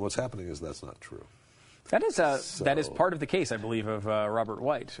 And what's happening is that's not true. That is part of the case, I believe, of Robert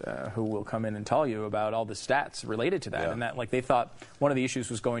White, who will come in and tell you about all the stats related to that. Yeah. And that, they thought one of the issues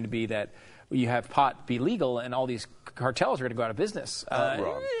was going to be that you have pot be legal and all these cartels are going to go out of business.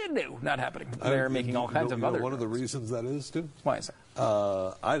 Wrong. No, not happening. They're making all kinds of other. One of the reasons that is, Stu? Why is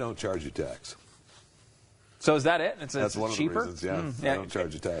that? I don't charge you tax. So is that it? That's one cheaper? Of the reasons, yeah. I don't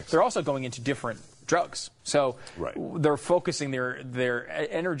charge you tax. They're also going into different drugs. So right. They're focusing their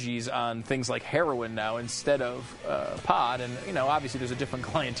energies on things like heroin now instead of pot. And, obviously there's a different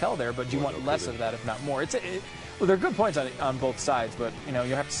clientele there, but you want less of that, if not more. Well, there are good points on both sides, but, you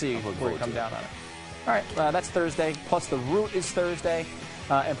have to see where you come down on it. All right, that's Thursday. Plus the Root is Thursday.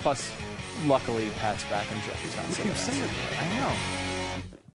 And plus, luckily, Pat's back and Jeffy's on. You keep saying that. I know.